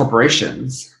to these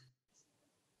corporations.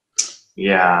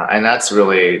 Yeah, and that's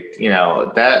really,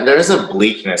 that there's a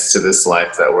bleakness to this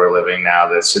life that we're living now.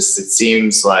 That's just, it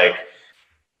seems like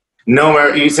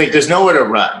there's nowhere to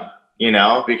run,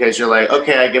 because you're like,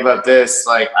 okay, I give up this,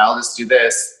 like I'll just do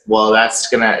this. Well, that's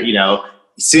gonna,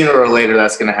 sooner or later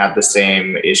that's gonna have the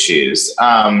same issues.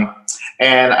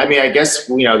 And I mean, I guess,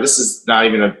 this is not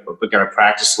even a kind of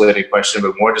practice related question,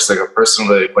 but more just like a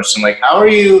personal related question. Like, how are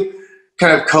you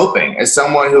kind of coping as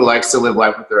someone who likes to live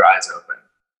life with their eyes open?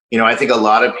 I think a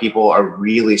lot of people are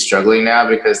really struggling now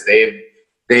because they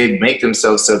make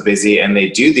themselves so busy and they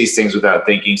do these things without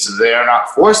thinking. So they are not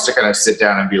forced to kind of sit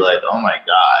down and be like, oh my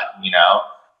God,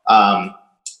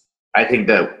 I think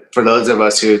that for those of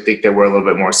us who think that we're a little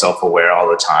bit more self-aware all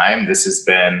the time, this has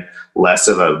been less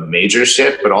of a major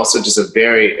shift, but also just a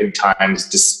very, at times,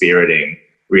 dispiriting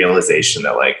realization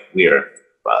that like we are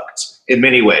fucked in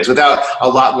many ways without a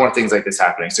lot more things like this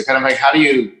happening. So kind of like, how do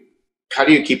you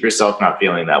keep yourself not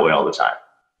feeling that way all the time?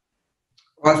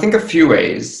 Well, I think a few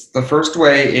ways. The first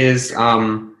way is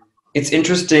it's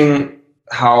interesting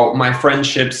how my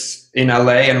friendships in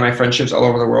LA and my friendships all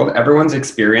over the world, everyone's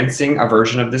experiencing a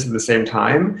version of this at the same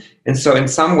time. And so in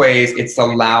some ways, it's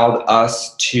allowed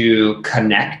us to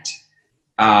connect,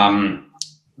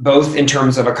 both in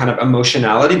terms of a kind of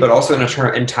emotionality, but also in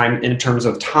terms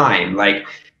of time. Like,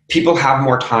 people have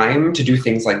more time to do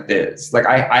things like this. Like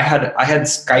I had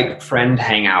Skype friend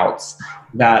hangouts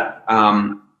that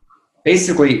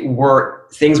basically were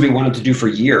things we wanted to do for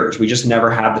years. We just never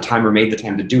had the time or made the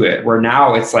time to do it. Where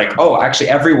now it's like, oh, actually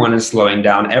everyone is slowing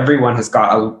down. Everyone has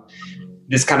got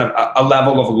this kind of a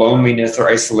level of loneliness or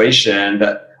isolation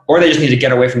or they just need to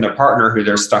get away from their partner who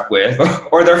they're stuck with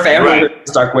or their family who they're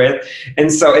stuck with. And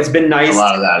so it's been nice a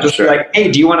lot of that, just be like, hey,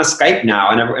 do you want to Skype now?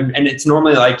 And it's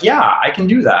normally like, yeah, I can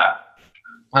do that.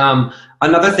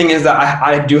 Another thing is that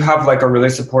I do have like a really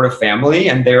supportive family,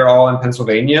 and they're all in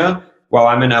Pennsylvania while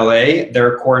I'm in LA.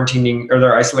 They're quarantining, or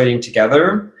they're isolating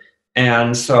together.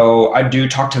 And so I do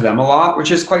talk to them a lot, which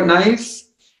is quite nice.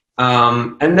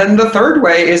 And then the third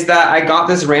way is that I got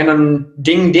this random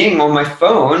ding ding on my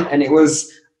phone, and it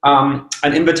was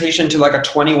an invitation to like a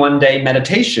 21-day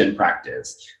meditation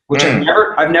practice, which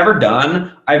I've never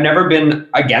done. I've never been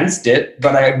against it,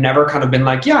 but I've never kind of been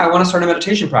like, yeah, I want to start a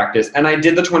meditation practice. And I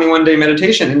did the 21-day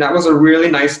meditation, and that was a really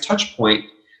nice touch point,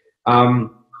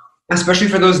 especially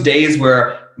for those days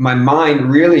where my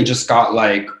mind really just got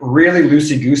like really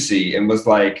loosey-goosey and was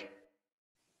like,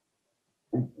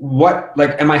 what,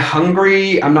 like, am I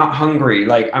hungry? I'm not hungry.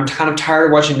 Like, I'm kind of tired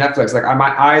of watching Netflix. Like,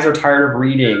 my eyes are tired of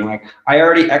reading. Like, I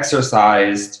already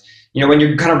exercised. You know, when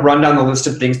you kind of run down the list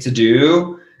of things to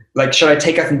do, like, should I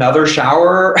take another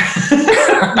shower?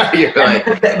 You're like,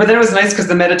 but then it was nice because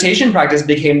the meditation practice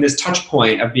became this touch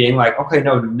point of being like, okay,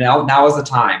 no, now is the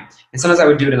time. And sometimes I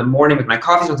would do it in the morning with my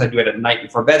coffee. Sometimes I'd do it at night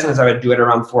before bed. Sometimes I would do it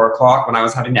around 4 o'clock when I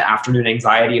was having the afternoon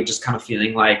anxiety of just kind of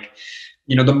feeling like,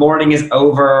 you know, the morning is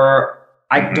over.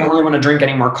 I don't really want to drink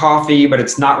any more coffee, but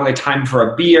it's not really time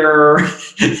for a beer.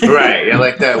 Right. You're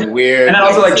like that weird. And then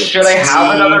also like, should I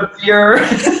have another beer?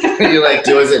 You're like,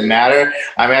 does it matter?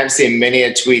 I mean, I've seen many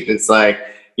a tweet that's like,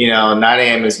 you know, 9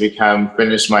 a.m. has become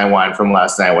finish my wine from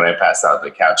last night when I passed out at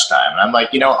the couch time. And I'm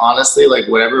like, you know, honestly, like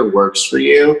whatever works for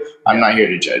you, I'm not here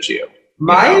to judge you.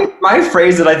 My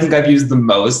phrase that I think I've used the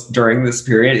most during this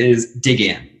period is dig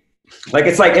in. Like,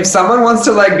 it's like if someone wants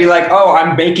to like be like, oh,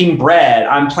 I'm baking bread,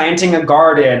 I'm planting a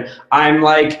garden, I'm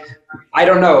like, I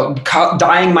don't know,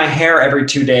 dyeing my hair every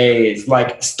 2 days,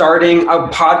 like starting a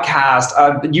podcast,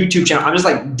 a YouTube channel. I'm just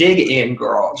like, dig in,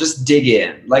 girl. Just dig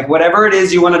in. Like, whatever it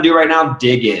is you want to do right now,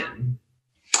 dig in.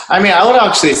 I mean, I would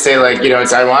actually say, like, you know,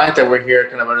 it's ironic that we're here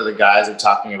kind of under the guise of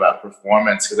talking about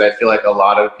performance, because I feel like a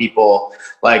lot of people,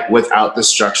 like, without the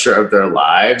structure of their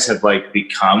lives have like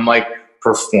become like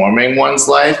performing one's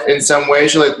life in some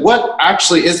ways. You're like, what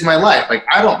actually is my life? Like,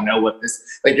 I don't know what this,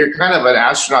 like, you're kind of an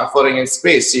astronaut floating in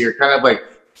space. So you're kind of like,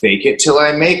 fake it till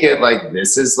I make it. Like,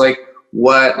 this is like,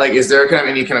 what, like, is there kind of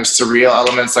any kind of surreal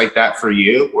elements like that for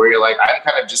you where you're like, I'm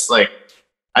kind of just like,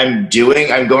 I'm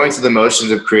going through the motions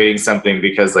of creating something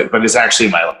because like, but it's actually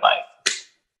my life.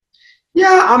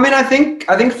 Yeah. I mean, I think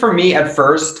for me at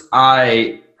first,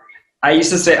 I used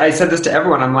to say, I said this to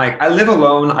everyone. I'm like, I live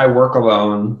alone. I work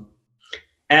alone.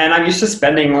 And I'm used to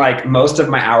spending like most of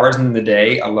my hours in the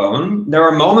day alone. There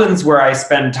are moments where I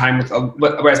spend time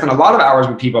where I spend a lot of hours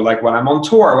with people, like when I'm on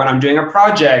tour, when I'm doing a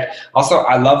project. Also,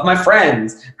 I love my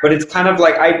friends, but it's kind of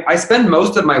like I spend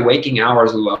most of my waking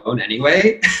hours alone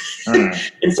anyway. And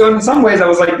so in some ways I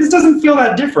was like, this doesn't feel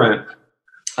that different.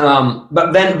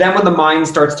 But then when the mind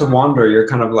starts to wander, you're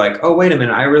kind of like, oh, wait a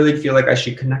minute, I really feel like I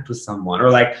should connect with someone. Or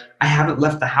like, I haven't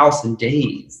left the house in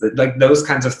days. Like those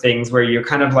kinds of things where you're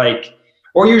kind of like,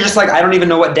 or you're just like, I don't even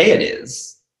know what day it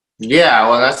is. Yeah,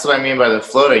 well, that's what I mean by the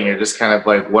floating. You're just kind of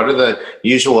like, what are the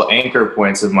usual anchor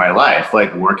points of my life?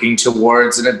 Like working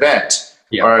towards an event,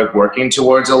 or working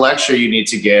towards a lecture you need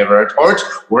to give, or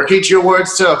working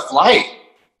towards to a flight.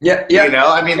 Yeah. You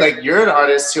know, I mean, like, you're an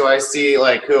artist who I see,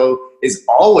 like, who is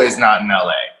always not in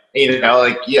LA. You know,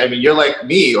 like, yeah, I mean, you're like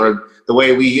me, or the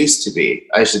way we used to be,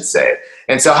 I should say.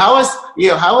 And so how is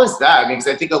that? I mean, because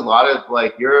I think a lot of,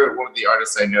 like, you're one of the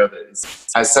artists I know that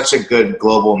has such a good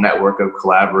global network of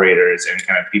collaborators and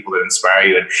kind of people that inspire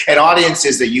you and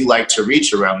audiences that you like to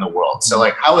reach around the world. So,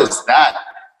 like, how is that?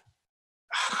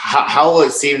 How will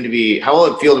it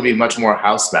feel to be much more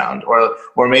housebound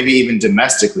or maybe even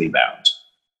domestically bound?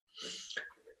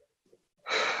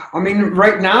 I mean,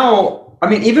 right now,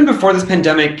 even before this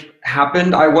pandemic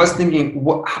happened, I was thinking,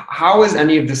 how is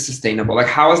any of this sustainable? Like,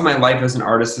 how is my life as an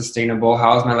artist sustainable?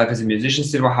 How is my life as a musician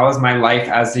sustainable? How is my life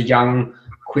as a young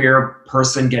queer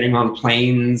person getting on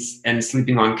planes and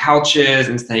sleeping on couches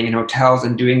and staying in hotels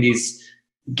and doing these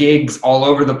gigs all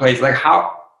over the place? Like,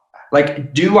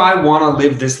 do I want to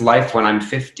live this life when I'm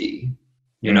 50,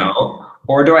 you know?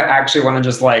 Or do I actually want to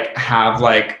just like have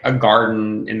like a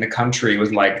garden in the country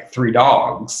with like 3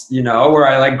 dogs, you know, where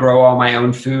I like grow all my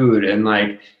own food and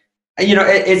like, you know,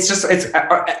 and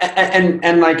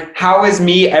like, how is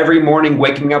me every morning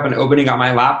waking up and opening up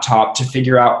my laptop to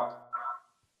figure out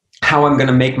how I'm going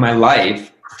to make my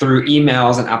life through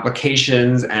emails and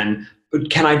applications, and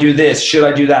can I do this? Should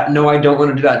I do that? No, I don't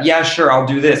want to do that. Yeah, sure, I'll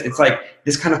do this. It's like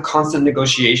this kind of constant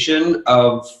negotiation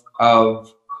of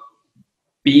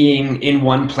being in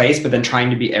one place but then trying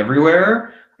to be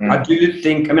everywhere. I do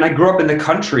think, I mean, I grew up in the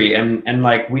country and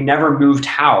like we never moved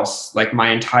house like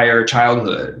my entire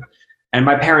childhood. And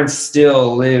my parents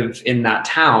still live in that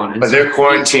town. And but they're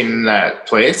quarantined in that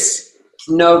place?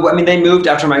 No, I mean, they moved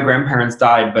after my grandparents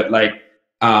died, but like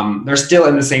they're still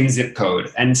in the same zip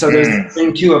code. And so there's this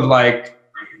thing too of like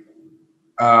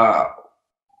I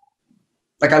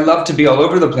love to be all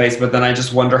over the place, but then I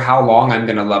just wonder how long I'm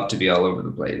going to love to be all over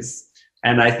the place.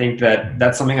 And I think that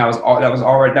that's something that would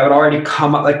already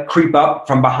come up, like creep up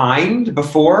from behind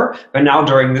before, but now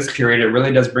during this period, it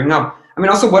really does bring up. I mean,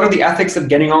 also, what are the ethics of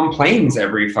getting on planes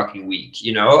every fucking week?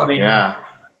 You know, I mean,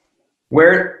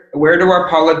 where do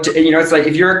our you know, it's like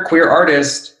if you're a queer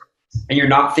artist and you're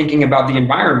not thinking about the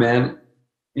environment,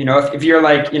 you know, if you're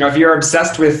like, you know, if you're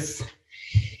obsessed with,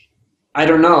 I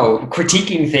don't know,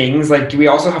 critiquing things, like we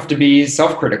also have to be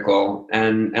self-critical.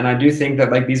 And I do think that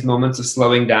like these moments of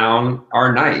slowing down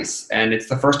are nice. And it's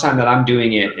the first time that I'm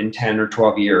doing it in 10 or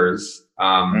 12 years.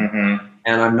 And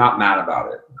I'm not mad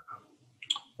about it.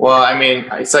 Well, I mean,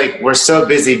 it's like we're so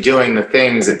busy doing the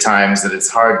things at times that it's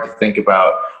hard to think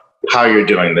about how you're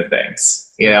doing the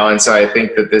things, you know? And so I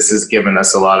think that this has given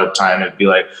us a lot of time to be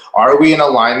like, are we in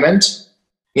alignment?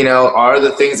 You know, are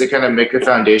the things that kind of make the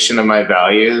foundation of my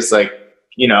values, like,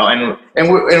 you know, and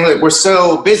we're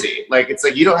so busy. Like, it's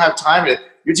like, you don't have time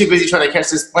you're too busy trying to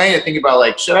catch this plane and think about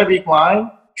like, should I be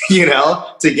flying, you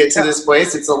know, to get to this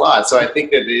place? It's a lot. So I think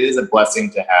that it is a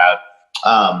blessing to have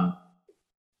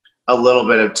a little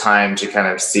bit of time to kind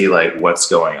of see like what's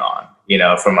going on, you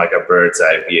know, from like a bird's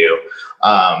eye view,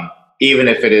 even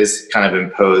if it is kind of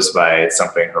imposed by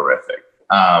something horrific.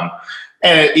 But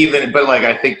like,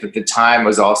 I think that the time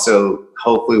was also,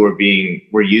 hopefully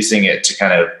we're using it to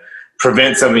kind of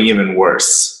prevent something even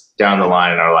worse down the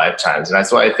line in our lifetimes. And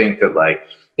that's why I think that like,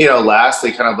 you know,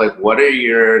 lastly, kind of like, what are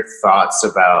your thoughts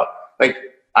about, like,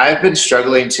 I've been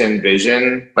struggling to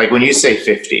envision, like when you say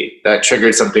 50, that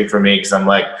triggered something for me. Cause I'm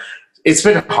like, it's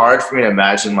been hard for me to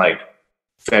imagine like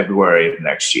February of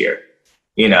next year,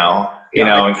 you know,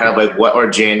 and kind of like or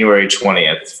January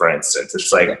 20th, for instance.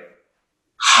 It's like,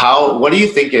 what do you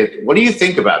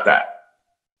think about that?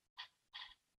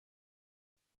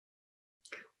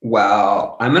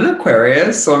 Well, I'm an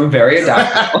Aquarius, so I'm very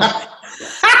adaptable.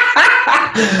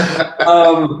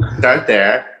 Start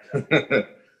there.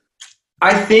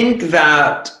 I think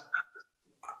that,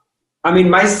 I mean,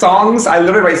 my songs, I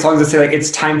literally write songs that say like,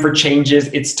 it's time for changes,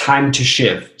 it's time to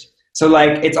shift. So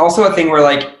like, it's also a thing where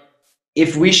like,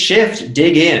 if we shift,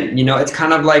 dig in, you know, it's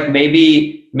kind of like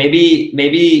maybe,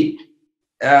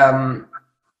 I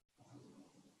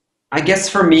guess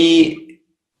for me,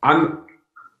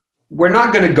 we're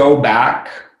not going to go back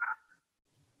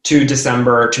to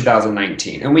December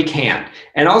 2019, and we can't.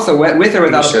 And also with or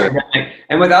without a pandemic,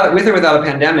 and with or without a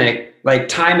pandemic, like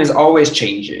time is always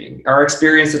changing. Our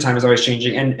experience of time is always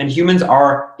changing, and humans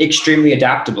are extremely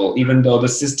adaptable, even though the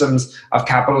systems of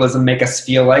capitalism make us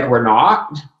feel like we're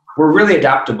not. We're really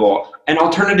adaptable, and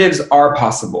alternatives are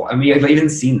possible. And we have even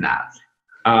seen that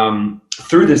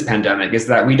through this pandemic, is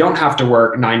that we don't have to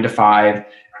work 9 to 5,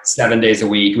 7 days a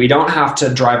week. We don't have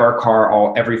to drive our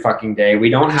car every fucking day. We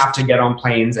don't have to get on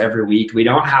planes every week. We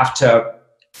don't have to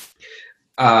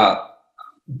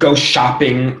go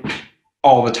shopping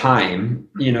all the time,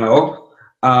 you know.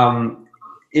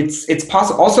 It's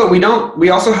possible. Also, we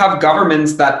also have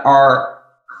governments that are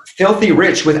filthy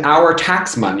rich with our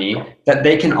tax money that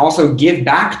they can also give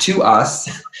back to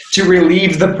us to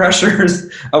relieve the pressures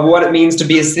of what it means to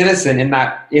be a citizen in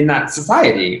that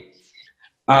society.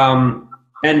 And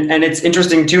it's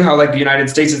interesting too how like the United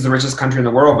States is the richest country in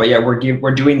the world, but yet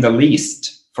we're doing the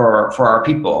least for our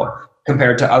people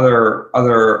compared to other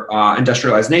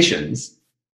industrialized nations.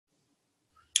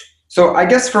 So I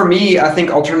guess for me, I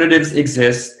think alternatives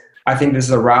exist. I think this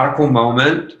is a radical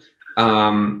moment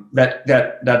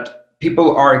that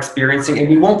people are experiencing, and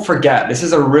we won't forget, this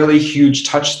is a really huge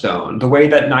touchstone. The way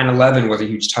that 9/11 was a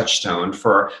huge touchstone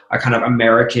for a kind of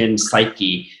American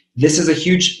psyche. This is a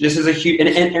huge,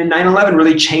 and 9/11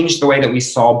 really changed the way that we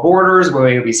saw borders, the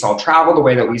way that we saw travel, the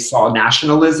way that we saw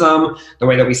nationalism, the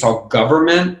way that we saw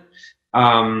government,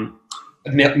 the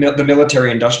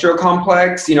military industrial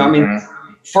complex, you know, I mean,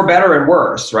 for better and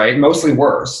worse, right? Mostly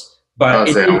worse.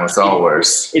 But almost all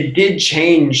worse. It did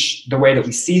change the way that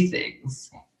we see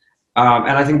things.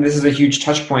 And I think this is a huge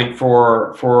touch point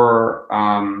for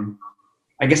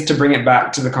I guess to bring it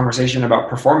back to the conversation about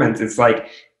performance. It's like,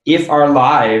 if our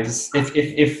lives,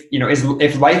 if you know,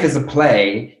 if life is a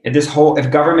play,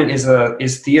 if government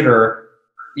is theater,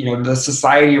 you know, the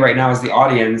society right now as the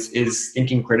audience is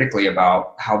thinking critically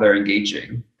about how they're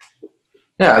engaging.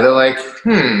 Yeah, they're like,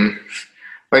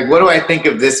 Like, what do I think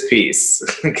of this piece?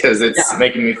 Because it's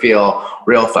making me feel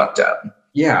real fucked up.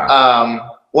 Yeah.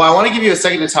 Well, I want to give you a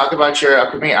second to talk about your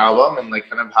upcoming album and like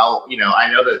kind of how, I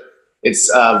know that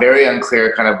it's very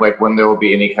unclear kind of like when there will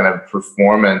be any kind of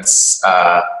performance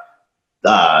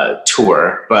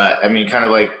tour, but I mean, kind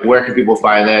of like where can people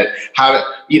find it?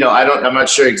 I'm not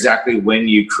sure exactly when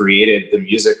you created the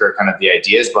music or kind of the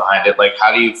ideas behind it. Like,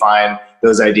 how do you find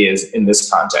those ideas in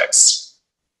this context?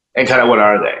 And kind of what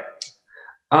are they?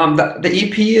 The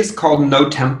EP is called No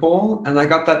Temple, and I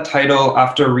got that title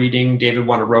after reading David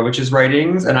Wojnarowicz's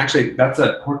writings. And actually, that's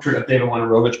a portrait of David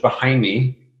Wojnarowicz behind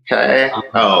me. Okay.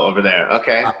 Over there.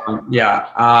 Okay.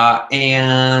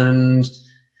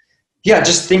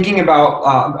 Just thinking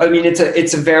about,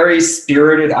 it's a very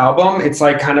spirited album. It's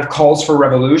like kind of calls for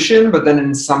revolution, but then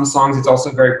in some songs, it's also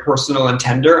very personal and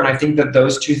tender. And I think that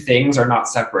those two things are not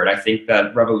separate. I think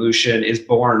that revolution is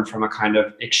born from a kind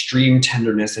of extreme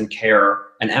tenderness and care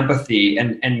and empathy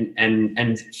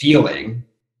and feeling.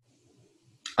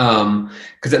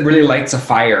 Because it really lights a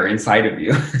fire inside of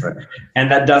you. Right. And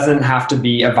that doesn't have to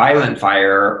be a violent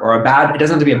fire or it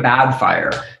doesn't have to be a bad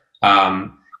fire.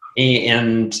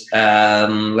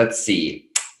 Let's see.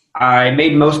 I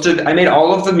made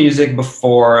all of the music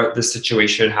before the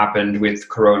situation happened with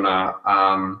Corona.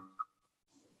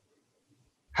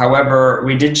 However,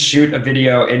 we did shoot a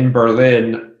video in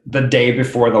Berlin the day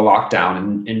before the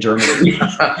lockdown in Germany.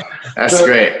 That's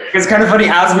great. It's kind of funny.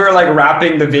 As we were like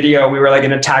wrapping the video, we were like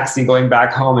in a taxi going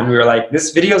back home, and we were like,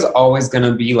 "This video is always going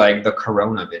to be like the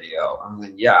Corona video." I'm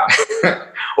like, "Yeah,"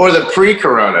 or the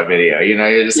pre-Corona video.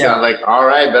 You're just kind of like, "All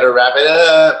right, better wrap it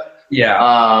up." Yeah.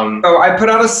 So I put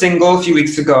out a single a few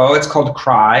weeks ago. It's called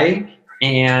 "Cry."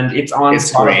 And it's on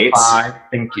Spotify. Great.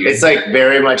 Thank you. It's like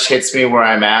very much hits me where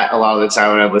I'm at a lot of the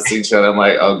time when I'm listening to it. I'm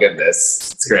like, oh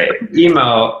goodness, it's great.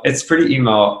 Emo. It's pretty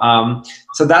emo.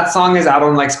 So that song is out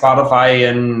on like Spotify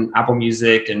and Apple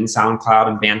Music and SoundCloud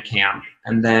and Bandcamp.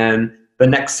 And then the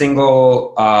next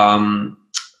single,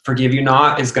 Forgive You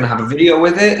Not, is going to have a video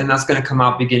with it, and that's going to come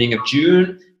out beginning of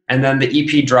June. And then the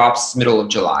EP drops middle of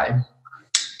July.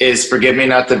 Is Forgive Me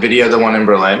Not the video the one in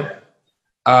Berlin?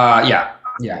 Yeah.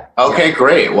 Yeah. Okay,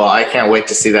 great. Well, I can't wait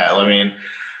to see that. I mean,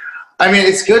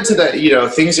 it's good that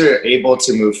things are able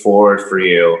to move forward for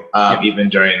you, even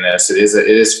during this. It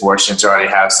is fortunate to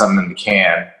already have something in the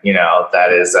can,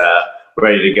 that is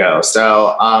ready to go.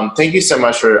 So, thank you so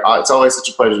much it's always such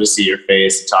a pleasure to see your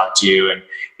face and talk to you and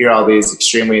hear all these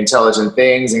extremely intelligent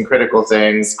things and critical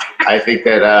things. I think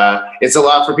that it's a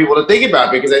lot for people to think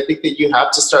about, because I think that you have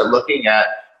to start looking at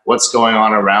what's going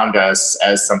on around us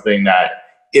as something that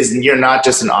you're not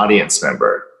just an audience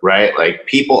member, right? Like,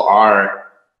 people are,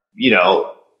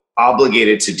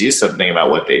 obligated to do something about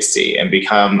what they see and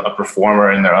become a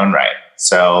performer in their own right.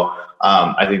 So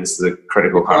I think this is a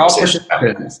critical conversation.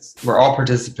 We're all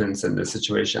participants in this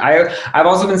situation. I've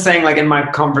also been saying, like, in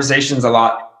my conversations a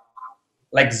lot,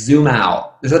 like, zoom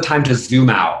out. There's a time to zoom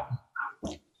out.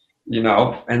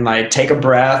 And like take a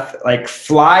breath, like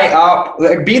fly up,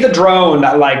 like be the drone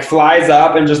that like flies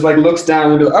up and just like looks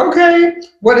down and be like, okay,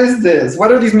 what is this?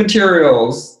 What are these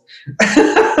materials? What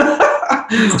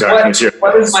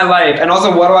is my life? And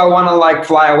also, what do I want to like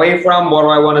fly away from? What do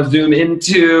I want to zoom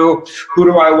into? Who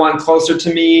do I want closer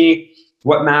to me?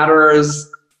 What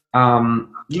matters?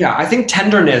 I think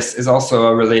tenderness is also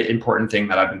a really important thing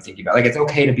that I've been thinking about. Like, it's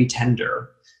okay to be tender,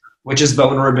 which is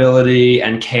vulnerability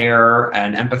and care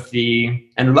and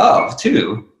empathy and love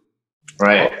too.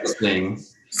 Right.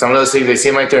 Some of those things, they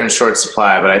seem like they're in short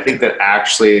supply, but I think that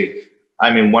actually,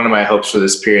 one of my hopes for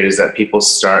this period is that people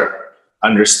start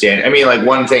understanding. Like,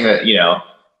 one thing that,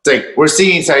 it's like we're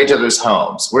seeing inside each other's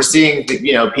homes. We're seeing,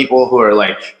 people who are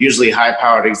like usually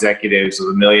high-powered executives with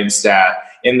 1 million staff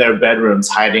in their bedrooms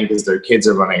hiding because their kids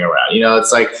are running around.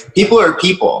 It's like people are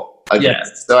people. Again.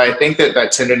 Yes. So I think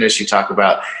that tenderness you talk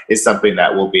about is something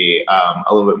that will be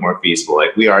a little bit more feasible.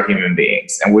 Like, we are human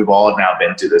beings and we've all now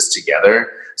been through this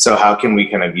together. So how can we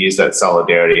kind of use that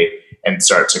solidarity and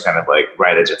start to kind of like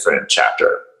write a different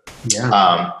chapter? Yeah.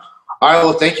 All right.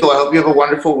 Well, thank you. I hope you have a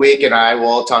wonderful week, and I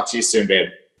will talk to you soon, babe.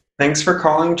 Thanks for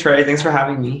calling, Trey. Thanks for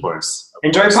having me. Of course.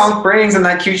 Enjoy Palm Springs and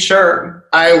that cute shirt.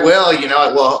 I will.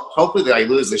 Well, hopefully I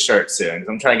lose the shirt soon.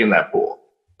 I'm trying to get in that pool.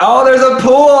 Oh, there's a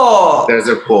pool. There's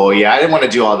a pool. Yeah, I didn't want to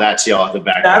do all that to y'all at the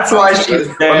back. That's why she's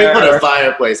there. Let me put a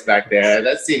fireplace back there.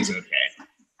 That seems okay.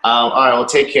 All right, well,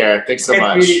 take care. Thanks so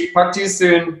much. Talk to you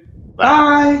soon.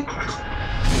 Bye.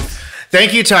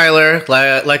 Thank you, Tyler.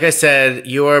 Like I said,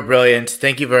 you are brilliant.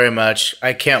 Thank you very much.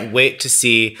 I can't wait to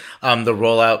see the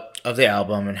rollout of the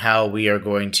album and how we are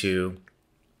going to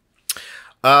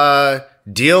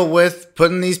deal with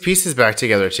putting these pieces back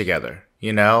together.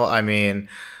 You know, I mean,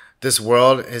 this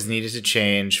world has needed to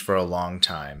change for a long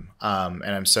time. And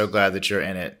I'm so glad that you're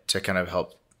in it to kind of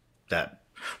help that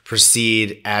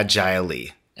proceed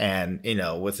agilely and, you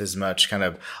know, with as much kind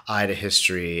of eye to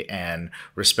history and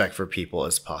respect for people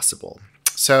as possible.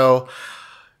 So,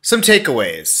 some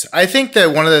takeaways. I think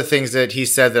that one of the things that he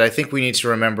said that I think we need to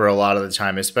remember a lot of the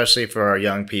time, especially for our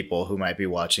young people who might be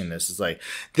watching this, is like,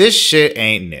 this shit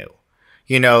ain't new.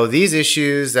 You know, these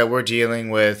issues that we're dealing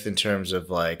with in terms of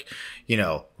like, you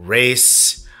know,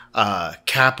 race,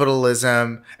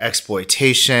 capitalism,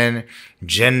 exploitation,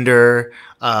 gender,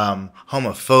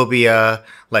 homophobia,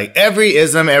 like every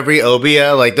ism, every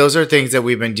obia, like those are things that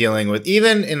we've been dealing with,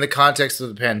 even in the context of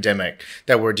the pandemic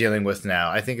that we're dealing with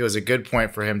now. I think it was a good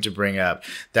point for him to bring up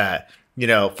that, you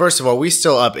know, first of all, we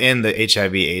still up in the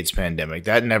HIV AIDS pandemic.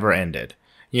 That never ended,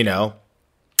 you know.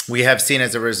 We have seen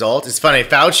as a result, it's funny,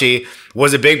 Fauci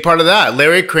was a big part of that.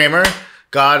 Larry Kramer,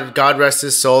 God rest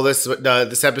his soul.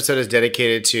 This episode is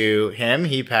dedicated to him.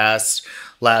 He passed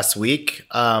last week.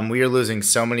 We are losing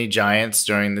so many giants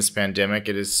during this pandemic.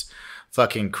 It is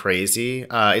fucking crazy.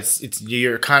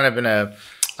 You're kind of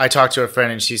I talked to a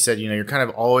friend and she said, you know, you're kind of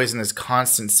always in this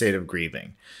constant state of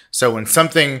grieving. So when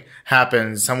something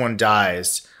happens, someone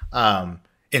dies,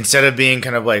 instead of being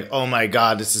kind of like, oh my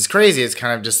God, this is crazy, it's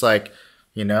kind of just like,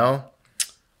 you know,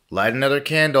 light another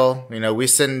candle. You know, we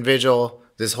sit in vigil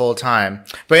this whole time.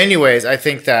 But anyways, I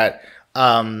think that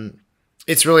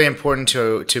it's really important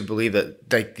to believe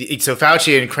that, like, so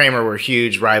Fauci and Kramer were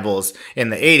huge rivals in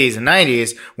the 80s and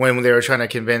 90s when they were trying to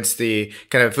convince the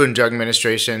kind of Food and Drug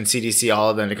Administration, CDC, all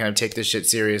of them to kind of take this shit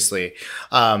seriously.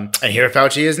 And here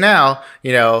Fauci is now,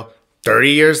 you know,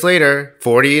 30 years later,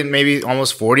 40 and maybe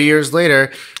almost 40 years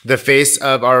later, the face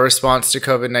of our response to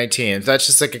COVID-19. That's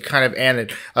just like a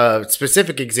kind of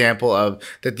specific example of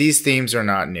that these themes are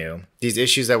not new. These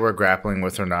issues that we're grappling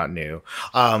with are not new.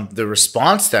 The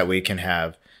response that we can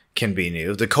have can be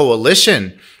new. The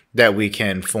coalition that we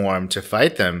can form to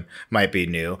fight them might be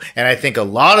new. And I think a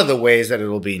lot of the ways that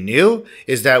it'll be new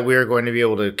is that we're going to be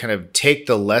able to kind of take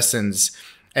the lessons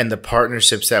and the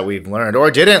partnerships that we've learned or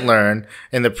didn't learn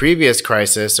in the previous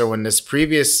crisis or when this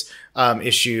previous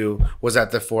issue was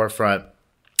at the forefront,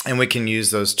 and we can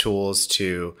use those tools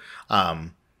to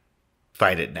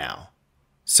fight it now.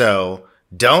 So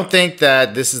don't think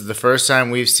that this is the first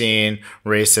time we've seen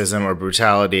racism or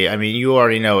brutality. I mean, you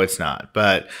already know it's not,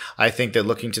 but I think that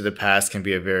looking to the past can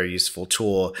be a very useful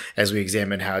tool as we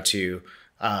examine how to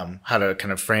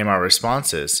kind of frame our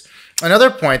responses.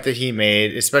 Another point that he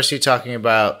made, especially talking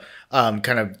about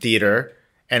kind of theater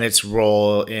and its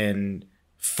role in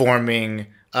forming,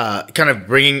 kind of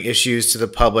bringing issues to the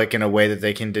public in a way that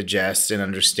they can digest and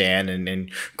understand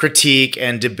and critique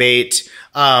and debate.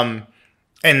 And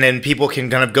then people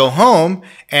can kind of go home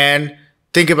and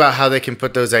think about how they can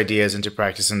put those ideas into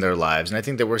practice in their lives. And I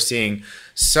think that we're seeing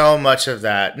so much of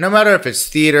that, no matter if it's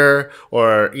theater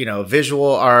or, you know,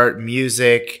 visual art,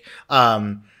 music,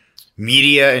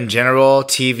 media in general,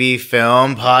 TV,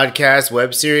 film, podcast,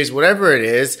 web series, whatever it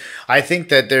is. I think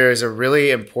that there is a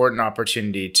really important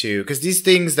opportunity to, because these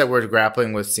things that we're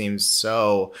grappling with seem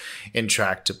so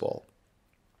intractable.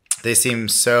 They seem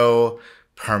so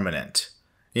permanent.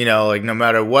 You know, like no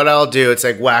matter what I'll do, it's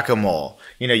like whack-a-mole.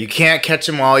 You know, you can't catch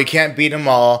them all. You can't beat them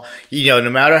all. You know, no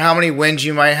matter how many wins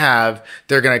you might have,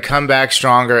 they're going to come back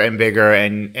stronger and bigger,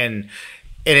 and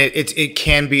it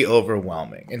can be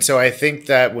overwhelming. And so I think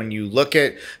that when you look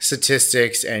at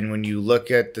statistics and when you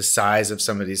look at the size of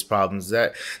some of these problems,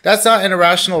 that's not an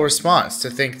irrational response to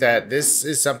think that this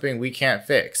is something we can't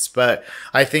fix. But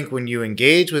I think when you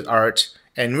engage with art,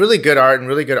 and really good art and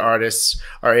really good artists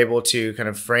are able to kind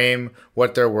of frame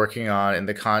what they're working on in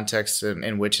the context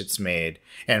in which it's made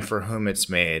and for whom it's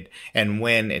made and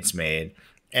when it's made,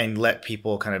 and let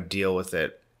people kind of deal with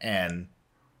it and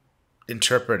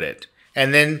interpret it.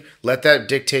 And then let that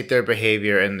dictate their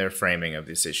behavior and their framing of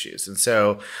these issues. And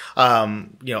so,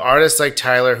 you know, artists like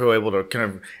Tyler who are able to kind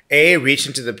of reach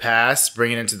into the past,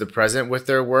 bring it into the present with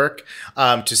their work,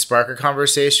 to spark a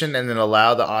conversation, and then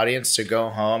allow the audience to go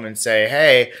home and say,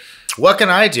 hey, what can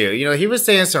I do? You know, he was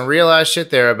saying some real ass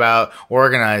shit there about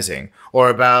organizing or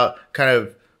about kind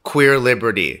of queer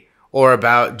liberty or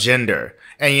about gender.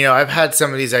 And, you know, I've had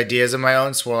some of these ideas of my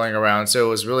own swirling around. So it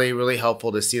was really, really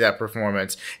helpful to see that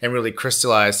performance and really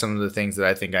crystallize some of the things that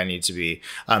I think I need to be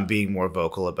being more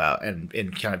vocal about and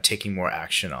kind of taking more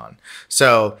action on.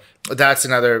 So that's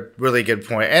another really good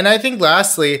point. And I think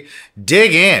lastly,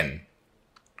 dig in.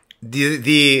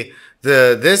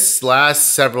 This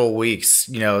last several weeks,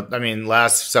 you know, I mean,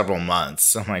 last several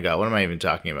months, oh my God, what am I even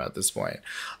talking about at this point?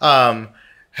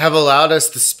 Have allowed us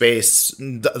the space,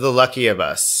 the lucky of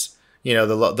us, You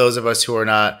know, those of us who are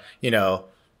not, you know,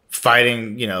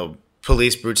 fighting, you know,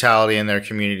 police brutality in their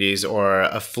communities, or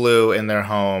a flu in their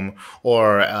home,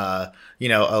 or you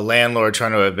know, a landlord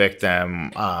trying to evict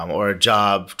them, or a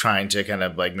job trying to kind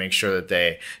of like make sure that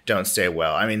they don't stay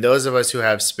well. I mean, those of us who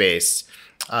have space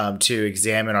to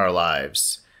examine our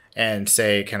lives and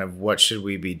say kind of what should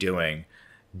we be doing,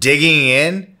 digging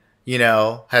in, you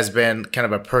know, has been kind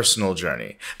of a personal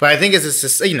journey. But I think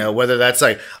it's, you know, whether that's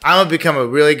like, I'm going to become a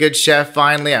really good chef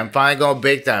finally, I'm finally going to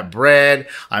bake that bread,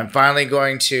 I'm finally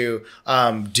going to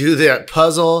do that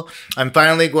puzzle, I'm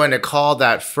finally going to call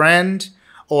that friend,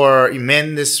 or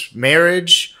mend this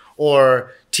marriage,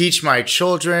 or teach my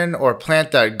children, or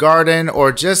plant that garden,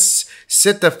 or just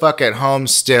sit the fuck at home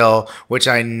still, which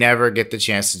I never get the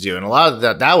chance to do. And a lot of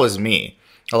that was me.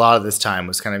 A lot of this time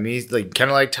was kind of me, like kind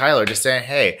of like Tyler, just saying,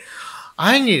 hey,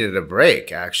 I needed a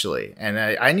break, actually, and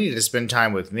I needed to spend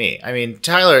time with me. I mean,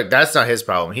 Tyler, that's not his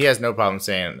problem. He has no problem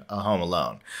staying home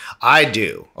alone. I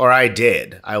do, or I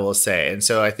did, I will say. And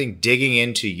so I think digging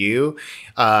into you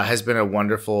has been a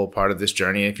wonderful part of this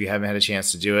journey. If you haven't had a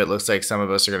chance to do it, looks like some of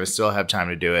us are going to still have time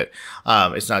to do it.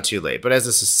 It's not too late. But as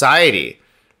a society,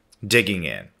 digging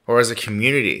in, or as a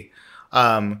community,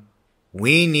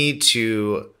 we need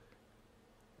to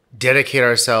dedicate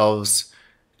ourselves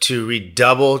to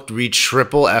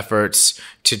triple efforts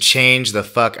to change the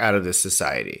fuck out of this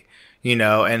society, you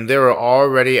know. And there are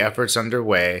already efforts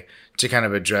underway to kind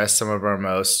of address some of our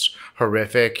most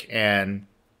horrific and,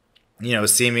 you know,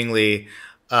 seemingly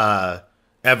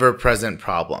ever-present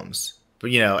problems.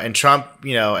 But, you know, and Trump,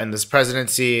 you know, and this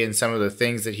presidency and some of the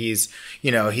things that he's,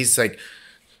 you know, he's like,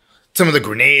 some of the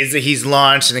grenades that he's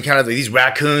launched and kind of these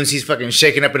raccoons he's fucking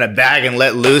shaking up in a bag and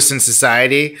let loose in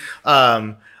society.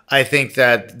 I think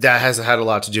that has had a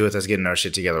lot to do with us getting our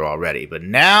shit together already. But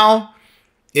now,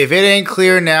 if it ain't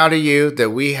clear now to you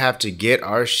that we have to get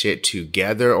our shit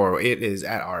together, or it is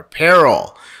at our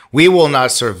peril, we will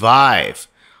not survive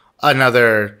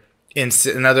another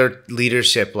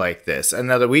leadership like this.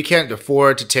 We can't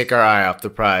afford to take our eye off the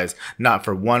prize, not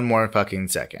for one more fucking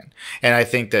second. And I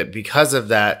think that because of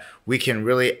that, we can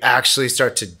really actually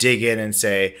start to dig in and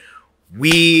say,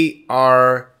 we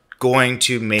are going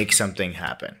to make something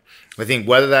happen. I think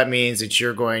whether that means that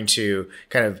you're going to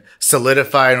kind of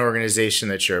solidify an organization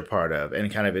that you're a part of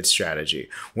and kind of its strategy,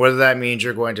 whether that means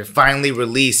you're going to finally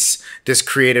release this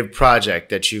creative project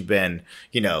that you've been,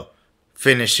 you know,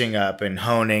 finishing up and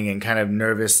honing and kind of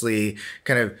nervously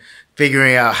kind of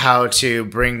figuring out how to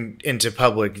bring into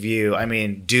public view. I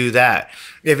mean, do that.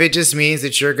 If it just means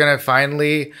that you're going to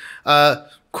finally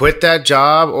quit that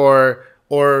job, or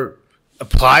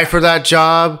apply for that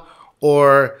job,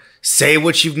 or say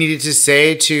what you've needed to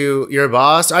say to your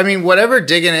boss. I mean, whatever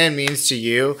digging in means to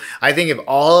you, I think if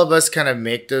all of us kind of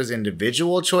make those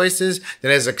individual choices,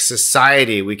 then as a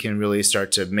society, we can really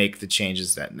start to make the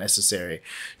changes that necessary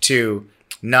to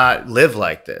not live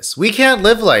like this. We can't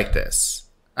live like this.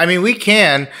 I mean, we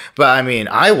can, but I mean,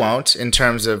 I won't in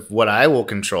terms of what I will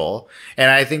control.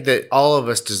 And I think that all of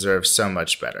us deserve so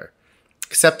much better.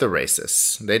 Except the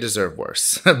racists. They deserve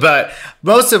worse. But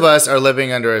most of us are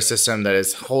living under a system that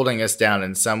is holding us down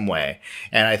in some way.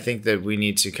 And I think that we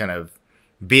need to kind of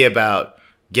be about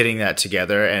getting that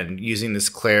together and using this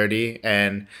clarity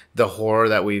and the horror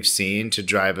that we've seen to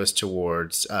drive us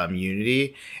towards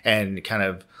unity, and kind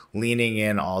of leaning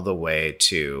in all the way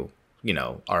to, you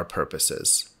know, our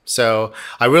purposes. So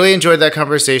I really enjoyed that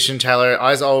conversation, Tyler.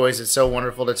 As always, it's so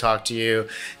wonderful to talk to you.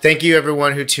 Thank you,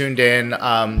 everyone who tuned in.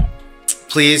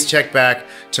 Please check back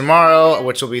tomorrow,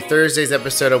 which will be Thursday's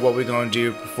episode of What We Gonna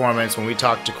Do Performance, when we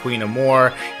talk to Queen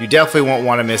Amor. You definitely won't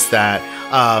want to miss that.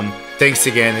 Thanks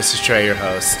again. This is Trey, your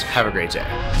host. Have a great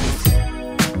day.